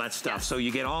textured and all that stuff. Yeah. So you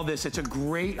get all this. It's a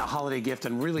great holiday gift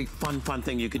and really fun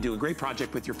thing you could do. A great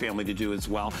project with your family to do as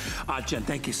well. Jen,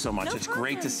 thank you so much. It's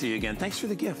great to see you again. Thanks for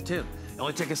the gift, too. It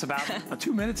only took us about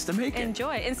 2 minutes to make it.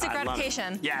 Enjoy. Instant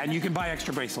gratification. Yeah, and you can buy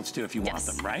extra bracelets, too, if you want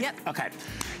them, right? Yep. Okay.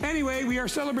 Anyway, we are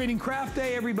celebrating Craft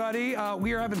Day, everybody.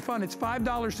 We are having fun. It's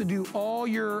 $5 to do all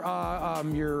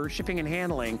your shipping and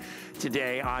handling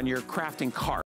today on your crafting cart.